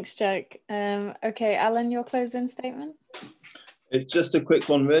 Thanks, Jack. Okay, Alan, your closing statement? It's just a quick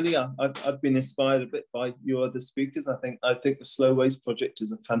one, really. I've been inspired a bit by your other speakers. I think the Slowways project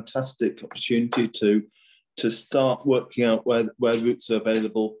is a fantastic opportunity to start working out where routes are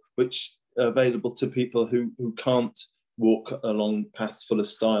available, which are available to people who can't walk along paths full of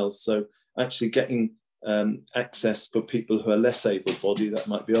stiles. So actually getting access for people who are less able-bodied, that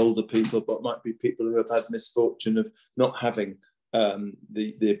might be older people, but might be people who have had misfortune of not having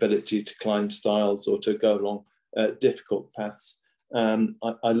the ability to climb stiles or to go along difficult paths.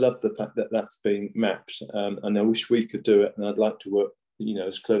 I love the fact that that's being mapped, and I wish we could do it, and I'd like to work, you know,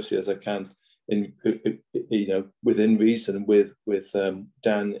 as closely as I can in, you know, within reason with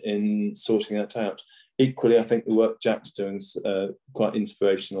Dan in sorting that out. Equally, I think the work Jack's doing is quite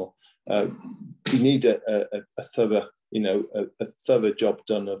inspirational. We need a thorough, you know, a thorough job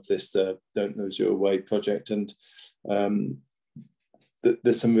done of this Don't Lose Your Way project, and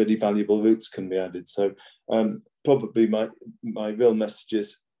there's some really valuable routes can be added. So probably my real message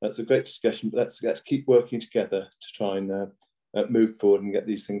is that's a great discussion, but let's keep working together to try and move forward and get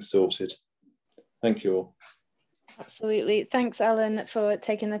these things sorted. Thank you all. Absolutely. Thanks, Alan, for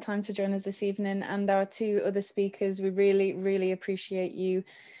taking the time to join us this evening, and our two other speakers. We really, really appreciate you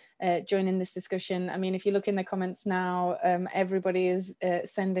joining this discussion. I mean, if you look in the comments now, everybody is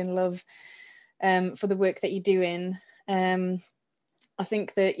sending love for the work that you're doing. I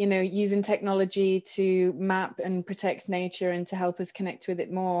think that, you know, using technology to map and protect nature and to help us connect with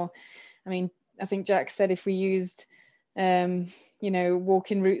it more. I mean, I think Jack said if we used, you know,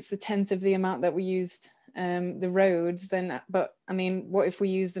 walking routes the 10th of the amount that we used the roads, then, but I mean, what if we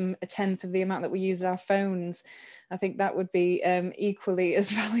use them a 10th of the amount that we use our phones? I think that would be equally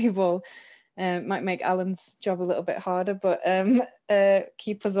as valuable. Might make Alan's job a little bit harder, but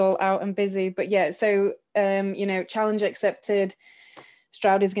keep us all out and busy. But yeah, so, you know, challenge accepted.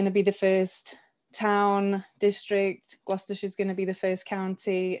 Stroud is going to be the first town, district. Gloucestershire is going to be the first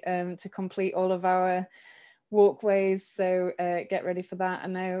county to complete all of our walkways. So get ready for that. I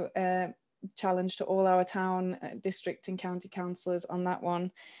know challenge to all our town, district and county councillors on that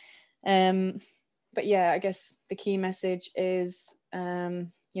one. But yeah, I guess the key message is,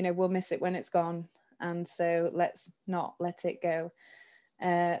 you know, we'll miss it when it's gone. And so let's not let it go.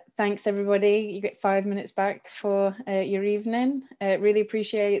 Thanks everybody. You get 5 minutes back for your evening. Really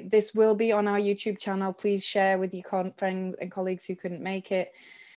appreciate this. Will be on our YouTube channel. Please share with your friends and colleagues who couldn't make it.